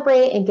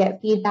celebrate and get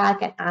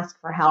feedback and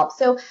ask for help.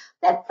 So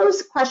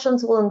those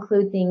questions will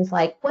include things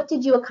like, what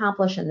did you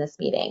accomplish in this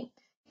meeting?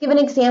 Give an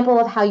example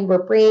of how you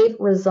were brave,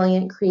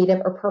 resilient,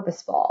 creative, or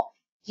purposeful.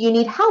 Do you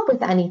need help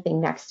with anything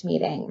next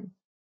meeting?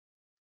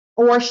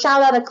 Or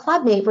shout out a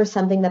clubmate for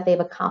something that they've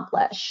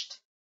accomplished.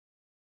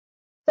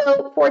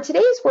 So for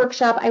today's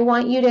workshop, I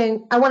want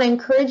to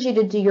encourage you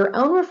to do your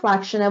own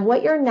reflection of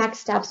what your next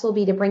steps will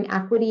be to bring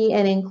equity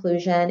and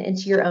inclusion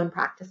into your own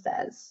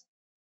practices.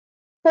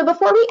 So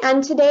before we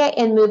end today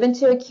and move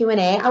into a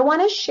Q&A, I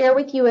want to share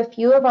with you a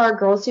few of our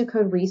Girls Who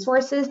Code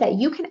resources that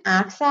you can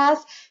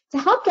access to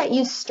help get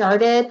you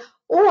started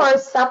or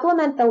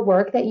supplement the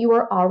work that you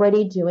are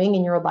already doing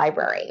in your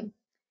library.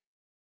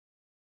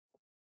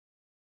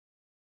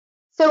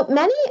 So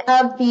many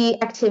of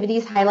the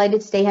activities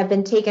highlighted today have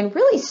been taken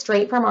really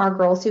straight from our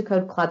Girls Who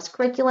Code Club's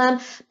curriculum,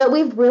 but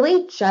we've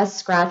really just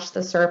scratched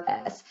the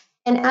surface.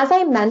 And as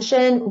I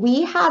mentioned,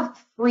 we have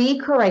free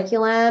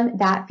curriculum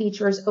that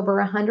features over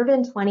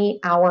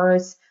 120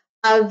 hours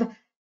of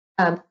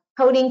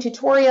coding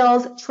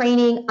tutorials,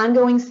 training,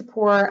 ongoing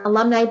support,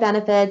 alumni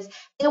benefits,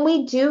 and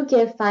we do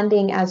give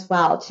funding as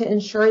well to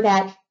ensure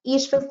that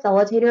each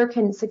facilitator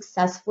can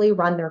successfully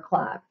run their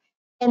club.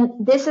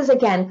 And this is,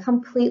 again,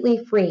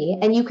 completely free,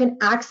 and you can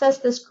access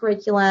this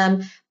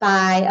curriculum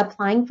by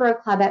applying for a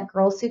club at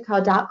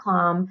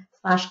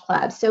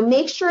girlswhocode.com/club. So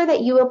make sure that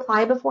you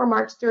apply before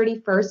March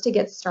 31st to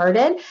get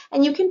started,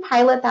 and you can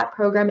pilot that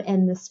program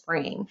in the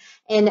spring.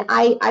 And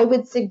I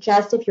would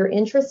suggest, if you're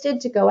interested,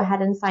 to go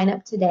ahead and sign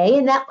up today,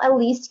 and that at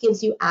least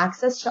gives you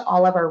access to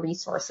all of our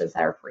resources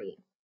that are free.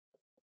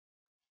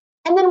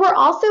 And then we're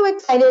also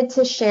excited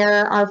to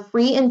share our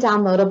free and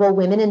downloadable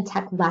Women in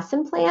Tech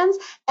lesson plans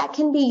that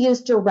can be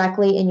used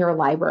directly in your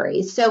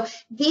library. So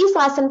these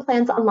lesson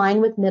plans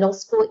align with middle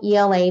school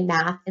ELA,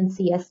 math, and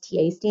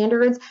CSTA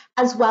standards,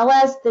 as well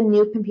as the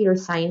new computer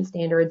science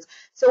standards.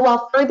 So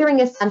while furthering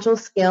essential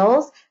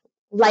skills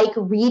like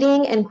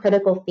reading and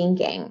critical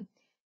thinking.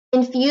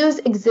 Infuse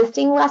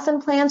existing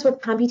lesson plans with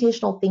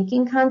computational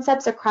thinking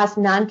concepts across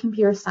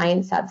non-computer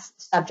science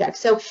subjects.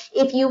 So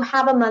if you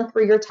have a month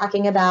where you're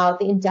talking about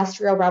the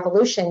Industrial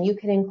Revolution, you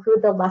can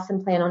include the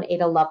lesson plan on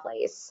Ada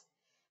Lovelace.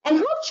 And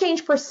help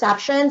change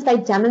perceptions by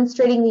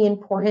demonstrating the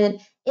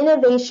important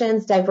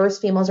innovations diverse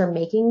females are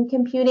making in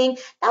computing.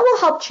 That will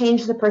help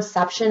change the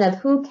perception of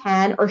who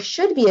can or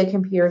should be a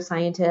computer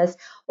scientist,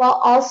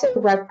 while also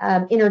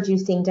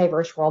introducing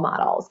diverse role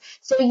models.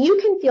 So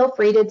you can feel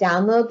free to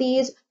download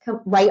these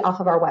right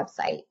off of our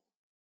website.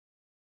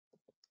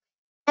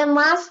 And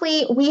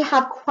lastly, we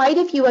have quite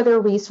a few other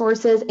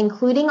resources,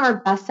 including our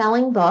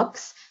best-selling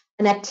books,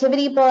 an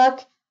activity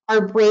book,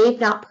 our Brave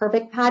Not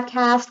Perfect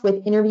podcast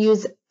with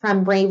interviews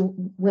from brave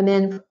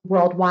women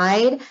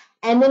worldwide,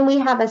 and then we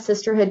have a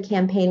sisterhood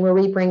campaign where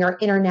we bring our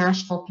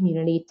international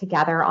community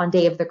together on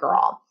Day of the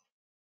Girl.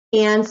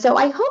 And so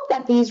I hope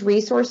that these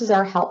resources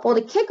are helpful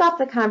to kick off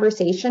the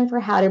conversation for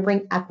how to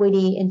bring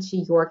equity into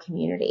your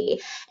community.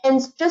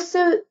 And just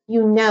so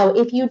you know,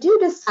 if you do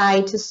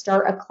decide to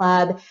start a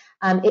club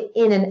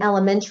in an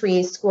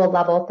elementary school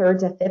level, 3rd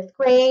to 5th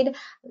grade,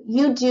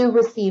 you do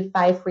receive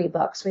 5 free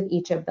books with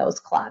each of those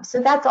clubs. So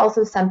that's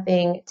also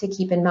something to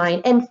keep in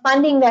mind. And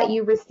funding that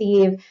you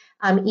receive,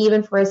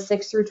 even for a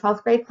 6th through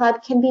 12th grade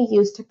club, can be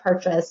used to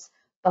purchase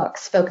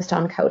books focused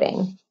on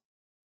coding.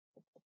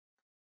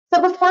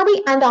 So before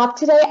we end off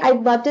today,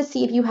 I'd love to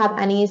see if you have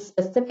any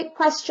specific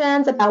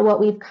questions about what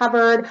we've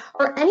covered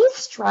or any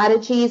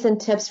strategies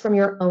and tips from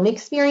your own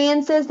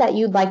experiences that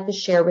you'd like to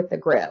share with the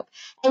group.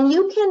 And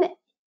you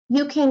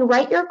can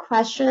write your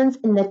questions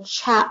in the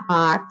chat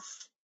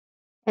box,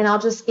 and I'll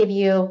just give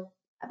you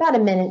about a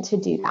minute to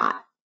do that.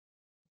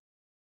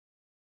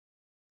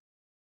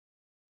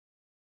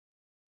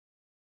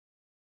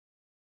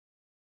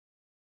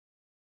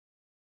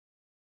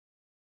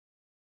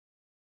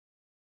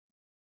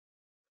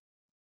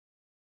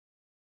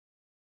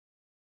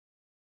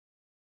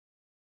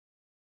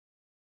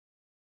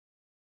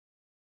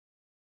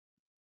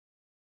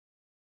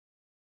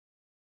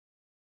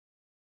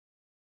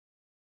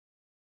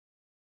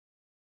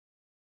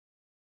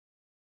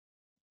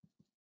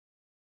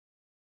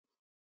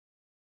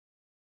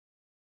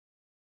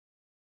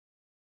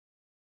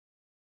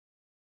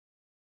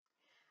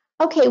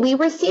 Okay, we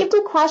received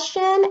a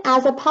question.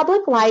 As a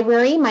public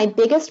library, my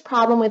biggest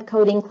problem with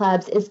coding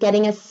clubs is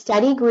getting a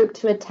steady group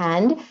to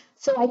attend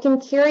so I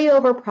can carry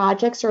over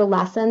projects or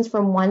lessons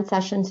from one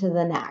session to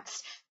the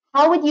next.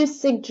 How would you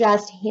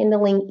suggest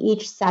handling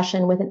each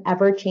session with an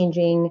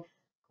ever-changing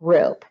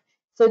group?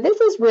 So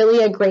this is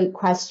really a great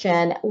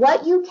question.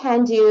 What you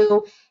can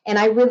do, and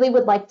I really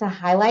would like to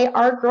highlight,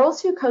 our Girls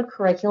Who Code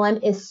curriculum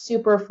is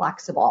super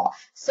flexible.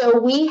 So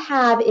we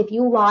have, if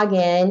you log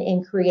in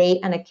and create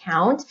an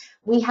account,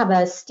 we have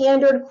a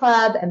standard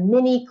club, a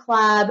mini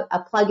club, a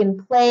plug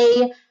and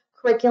play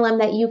curriculum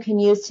that you can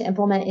use to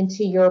implement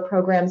into your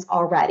programs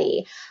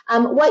already.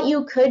 What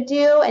you could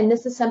do, and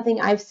this is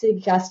something I've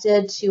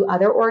suggested to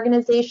other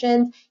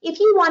organizations, if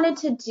you wanted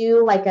to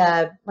do like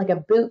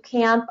a boot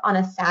camp on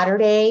a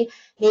Saturday,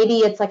 maybe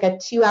it's like a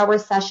 2-hour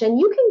session,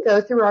 you can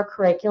go through our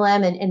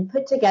curriculum and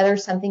put together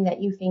something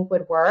that you think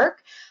would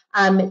work.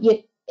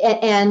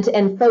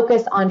 And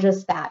focus on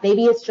just that.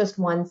 Maybe it's just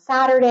one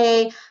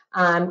Saturday,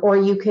 or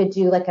you could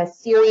do like a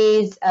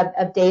series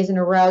of days in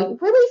a row. You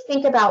really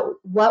think about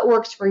what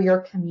works for your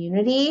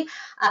community.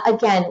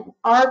 Again,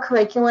 our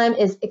curriculum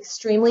is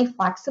extremely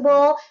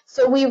flexible,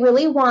 so we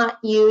really want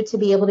you to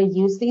be able to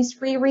use these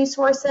free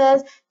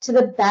resources to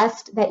the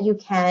best that you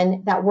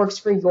can that works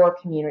for your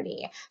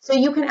community. So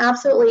you can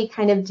absolutely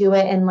kind of do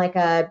it in like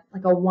a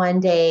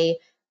 1-day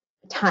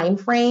time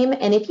frame.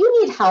 And if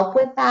you need help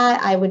with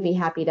that, I would be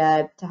happy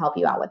to help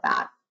you out with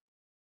that.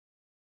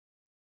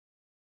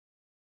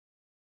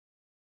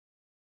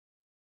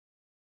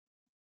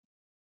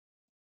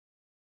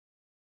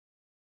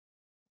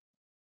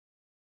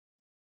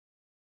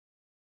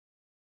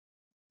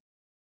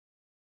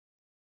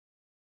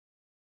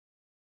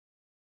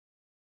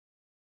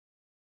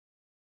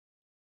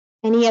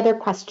 Any other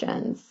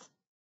questions?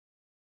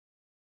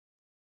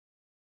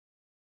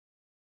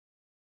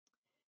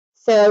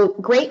 So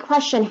great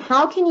question.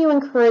 How can you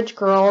encourage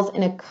girls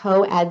in a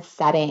co-ed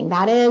setting?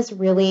 That is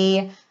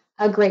really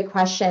a great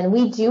question.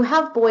 We do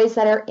have boys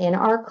that are in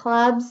our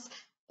clubs,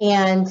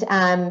 and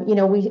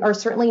we are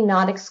certainly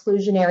not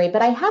exclusionary,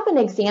 but I have an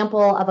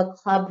example of a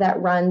club that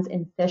runs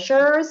in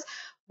Fishers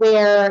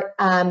where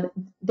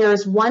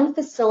there's one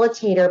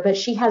facilitator, but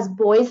she has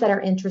boys that are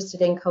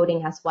interested in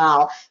coding as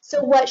well.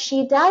 So what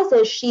she does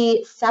is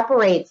she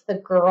separates the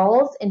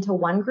girls into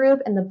one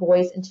group and the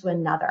boys into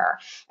another.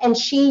 And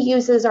she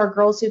uses our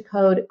Girls Who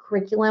Code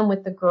curriculum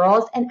with the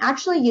girls and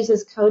actually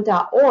uses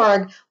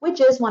code.org, which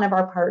is one of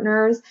our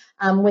partners,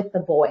 with the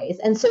boys.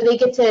 And so they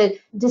get to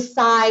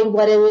decide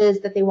what it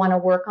is that they want to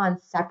work on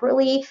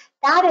separately.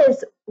 That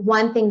is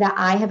one thing that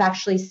I have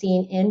actually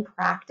seen in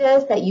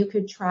practice that you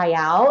could try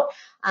out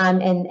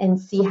and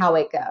see how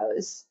it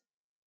goes.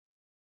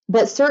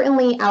 But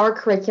certainly our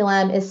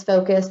curriculum is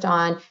focused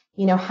on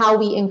how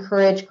we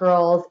encourage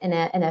girls in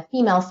a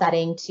female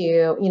setting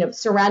to,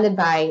 surrounded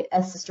by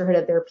a sisterhood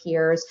of their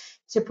peers,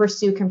 to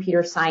pursue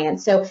computer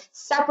science. So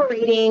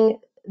separating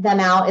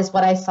them out is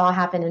what I saw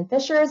happen in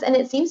Fishers, and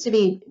it seems to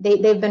be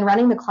they've been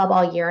running the club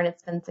all year and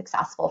it's been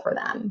successful for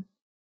them.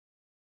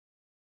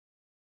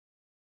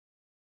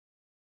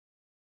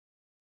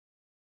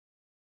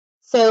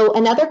 So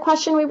another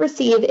question we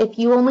received, if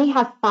you only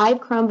have 5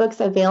 Chromebooks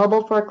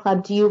available for a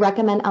club, do you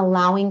recommend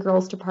allowing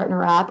girls to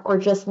partner up or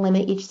just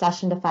limit each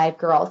session to 5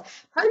 girls?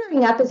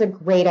 Partnering up is a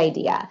great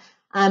idea.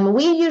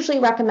 We usually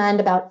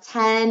recommend about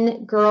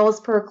 10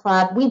 girls per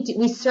club.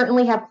 We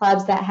certainly have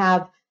clubs that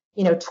have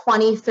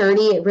 20,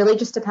 30. It really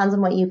just depends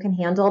on what you can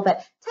handle,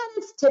 but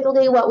 10 is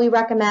typically what we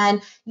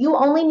recommend. You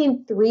only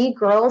need 3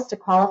 girls to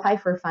qualify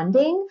for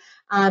funding.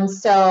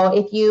 So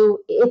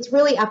it's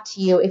really up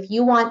to you. If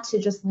you want to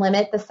just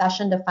limit the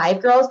session to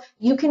 5 girls,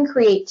 you can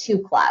create 2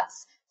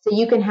 clubs. So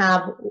you can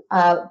have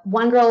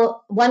one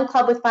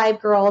club with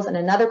 5 girls and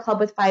another club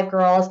with 5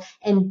 girls,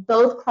 and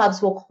both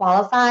clubs will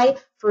qualify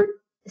for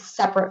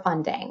separate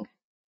funding.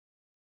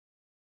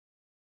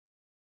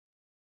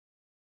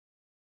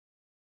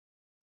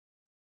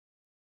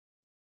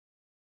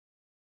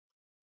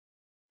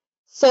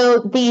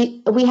 So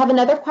we have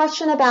another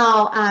question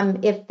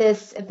about if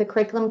the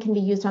curriculum can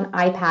be used on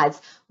iPads.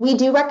 We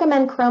do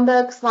recommend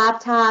Chromebooks,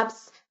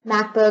 laptops,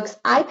 MacBooks.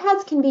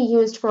 iPads can be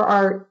used for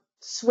our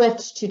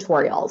Swift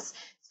tutorials.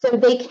 So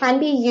they can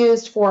be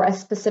used for a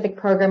specific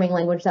programming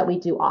language that we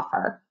do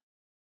offer.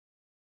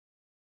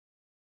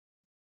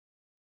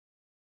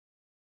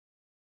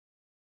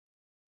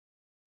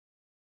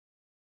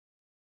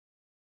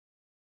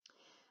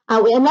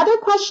 Another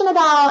question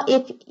about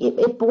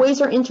if boys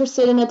are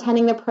interested in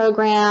attending the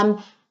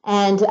program,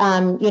 and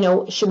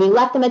should we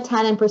let them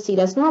attend and proceed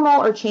as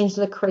normal or change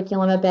the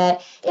curriculum a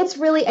bit? It's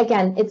really,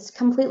 again, it's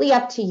completely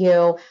up to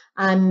you.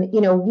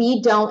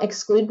 We don't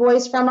exclude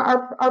boys from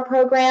our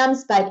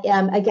programs, but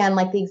again,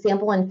 like the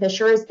example in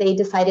Fishers, they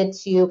decided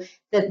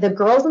the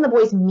girls and the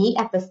boys meet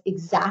at the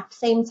exact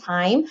same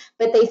time,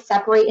 but they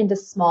separate into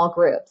small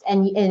groups,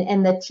 and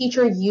the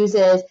teacher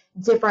uses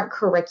different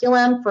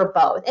curriculum for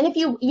both. And if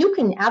you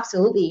can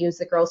absolutely use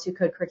the Girls Who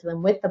Code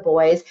curriculum with the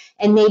boys,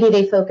 and maybe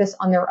they focus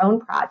on their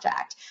own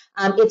project.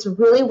 It's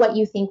really what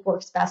you think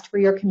works best for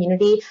your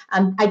community.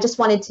 I just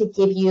wanted to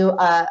give you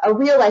a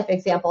real life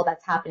example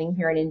that's happening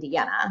here in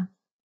Indiana.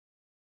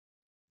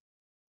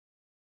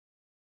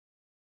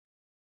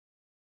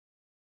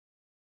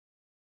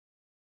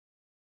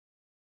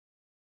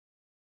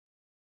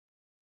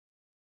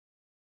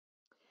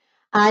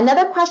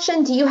 Another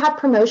question, do you have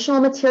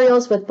promotional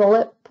materials with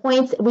bullet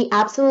points? We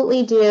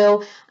absolutely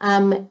do.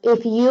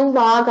 If you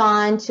log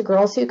on to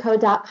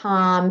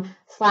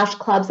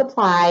girlswhocode.com/clubs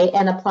apply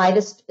and apply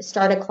to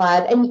start a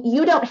club, and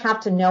you don't have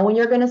to know when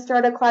you're going to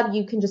start a club,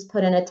 you can just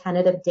put in a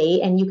tentative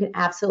date and you can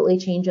absolutely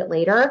change it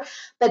later.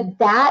 But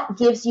that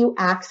gives you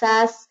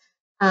access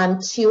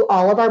to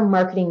all of our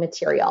marketing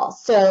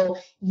materials. So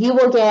you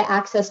will get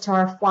access to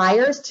our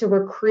flyers to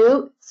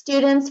recruit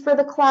students for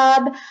the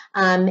club,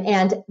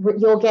 and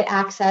you'll get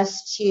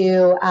access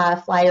to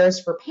flyers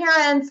for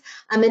parents,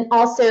 and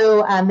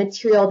also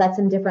material that's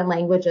in different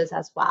languages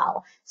as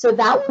well. So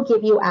that will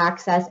give you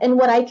access. And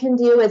what I can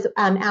do is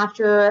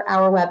after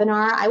our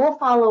webinar, I will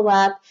follow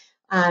up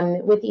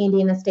with the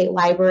Indiana State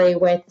Library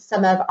with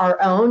some of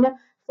our own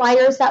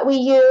flyers that we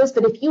use.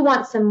 But if you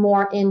want some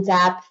more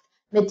in-depth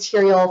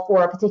material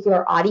for a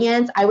particular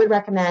audience, I would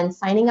recommend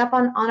signing up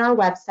on our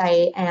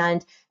website,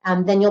 and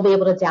then you'll be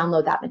able to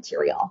download that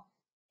material.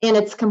 And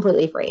it's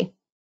completely free.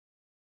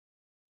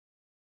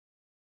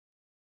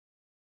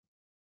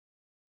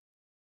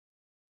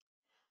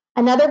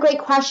 Another great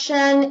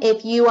question,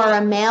 if you are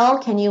a male,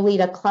 can you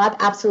lead a club?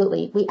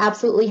 Absolutely. We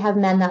absolutely have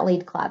men that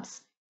lead clubs.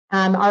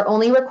 Our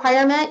only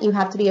requirement, you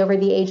have to be over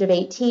the age of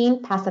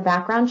 18, pass a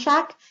background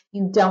check.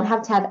 You don't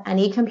have to have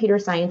any computer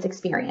science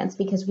experience,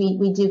 because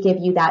we do give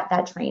you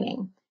that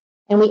training.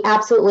 And we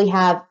absolutely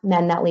have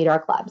men that lead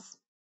our clubs.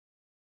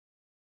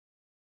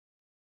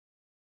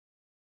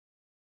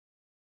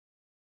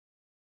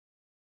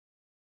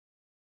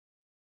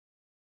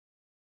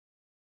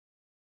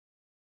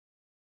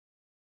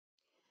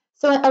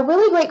 So a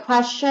really great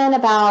question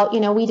about,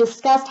 we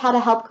discussed how to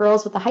help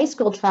girls with the high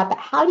school trip, but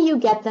how do you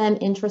get them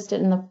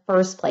interested in the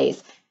first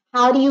place?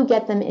 How do you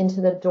get them into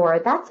the door?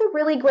 That's a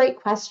really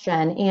great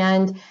question.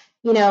 And,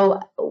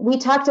 we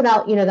talked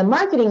about, the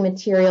marketing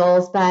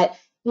materials, but,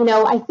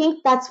 I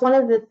think that's one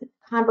of the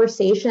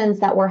conversations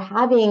that we're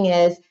having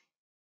is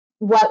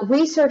what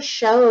research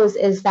shows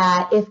is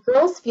that if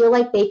girls feel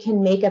like they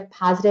can make a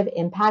positive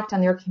impact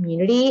on their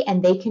community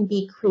and they can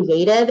be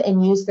creative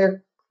and use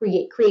their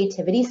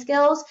creativity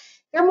skills,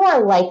 they're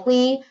more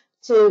likely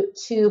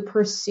to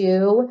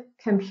pursue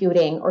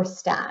computing or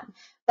STEM.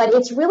 But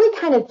it's really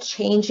kind of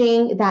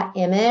changing that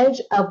image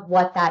of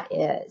what that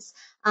is.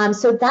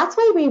 So that's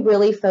why we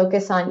really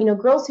focus on,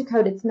 Girls Who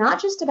Code. It's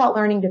not just about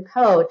learning to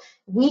code.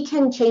 We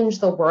can change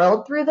the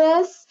world through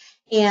this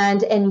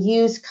and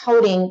use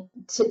coding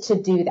to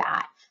do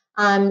that.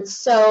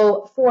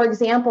 So, for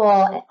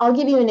example, I'll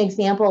give you an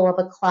example of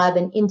a club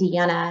in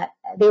Indiana.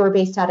 They were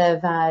based out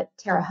of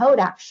Terre Haute,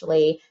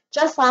 actually.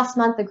 Just last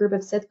month, a group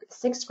of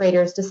sixth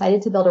graders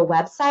decided to build a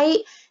website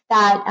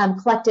that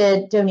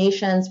collected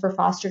donations for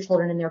foster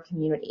children in their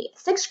community.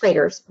 Sixth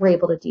graders were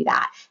able to do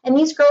that. And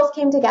these girls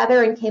came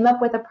together and came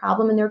up with a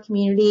problem in their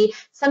community,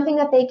 something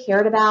that they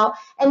cared about,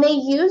 and they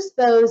used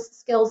those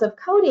skills of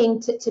coding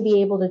to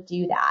be able to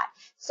do that.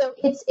 So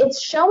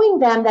it's showing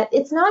them that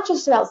it's not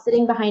just about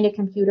sitting behind a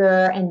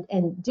computer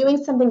and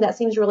doing something that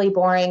seems really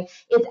boring.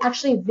 It's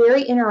actually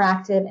very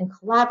interactive and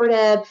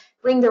collaborative.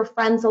 Bring their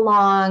friends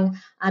along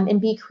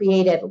and be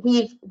creative.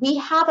 We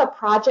have a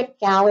project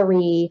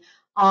gallery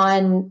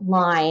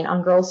online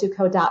on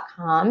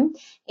girlswhocode.com,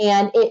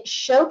 and it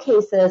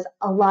showcases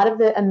a lot of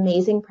the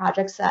amazing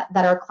projects that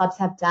our clubs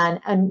have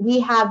done. And we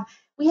have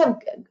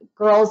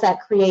girls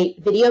that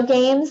create video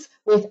games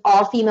with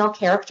all-female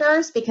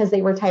characters because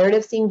they were tired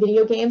of seeing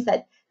video games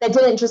that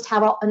didn't just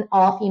have an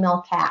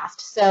all-female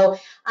cast. So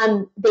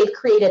they've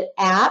created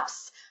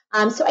apps.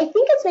 So I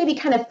think it's maybe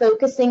kind of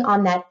focusing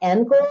on that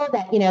end goal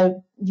that,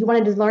 you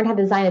wanted to learn how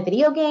to design a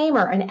video game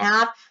or an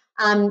app.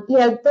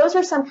 Those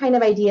are some kind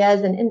of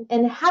ideas,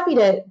 and happy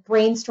to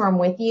brainstorm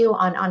with you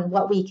on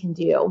what we can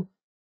do.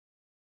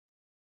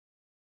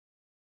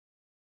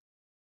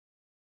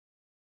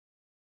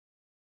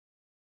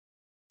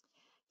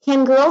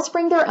 Can girls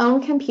bring their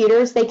own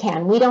computers? They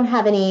can. We don't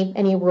have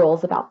any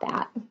rules about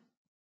that.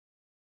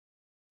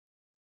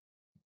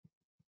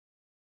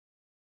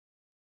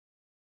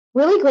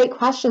 Really great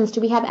questions.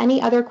 Do we have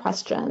any other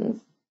questions?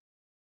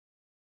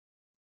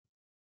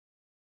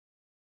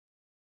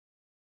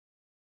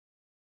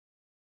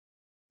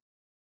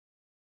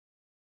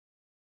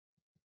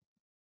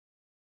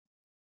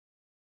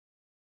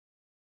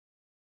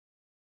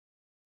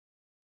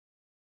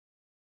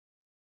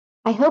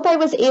 I hope I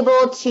was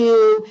able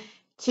to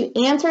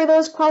answer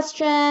those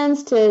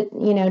questions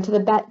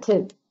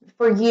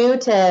for you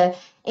to,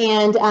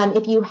 and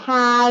if you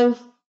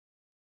have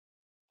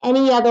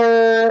any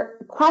other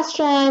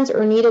questions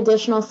or need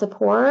additional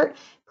support,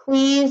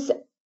 please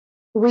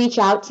reach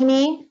out to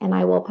me, and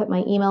I will put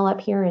my email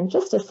up here in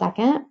just a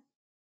second.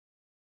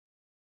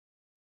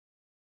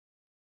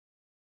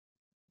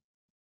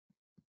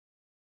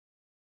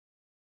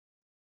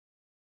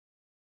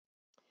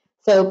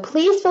 So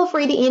please feel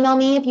free to email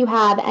me if you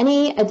have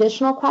any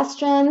additional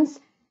questions.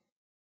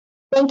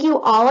 Thank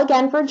you all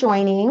again for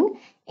joining.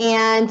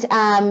 And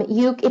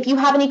if you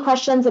have any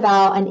questions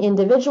about an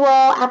individual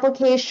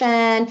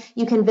application,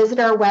 you can visit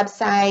our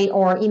website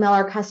or email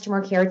our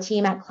customer care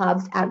team at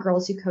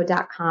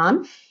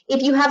clubs@girlswhocode.com.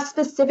 If you have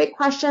specific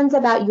questions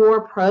about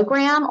your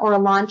program or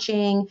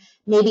launching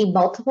maybe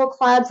multiple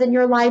clubs in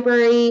your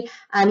library,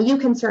 you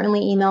can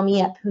certainly email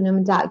me at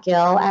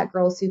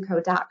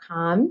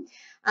poonam.gill@girlswhocode.com.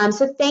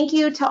 So thank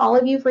you to all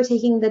of you for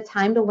taking the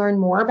time to learn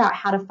more about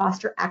how to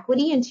foster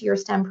equity into your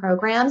STEM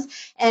programs.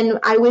 And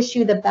I wish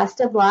you the best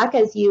of luck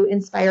as you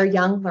inspire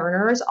young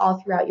learners all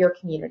throughout your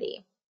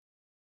community.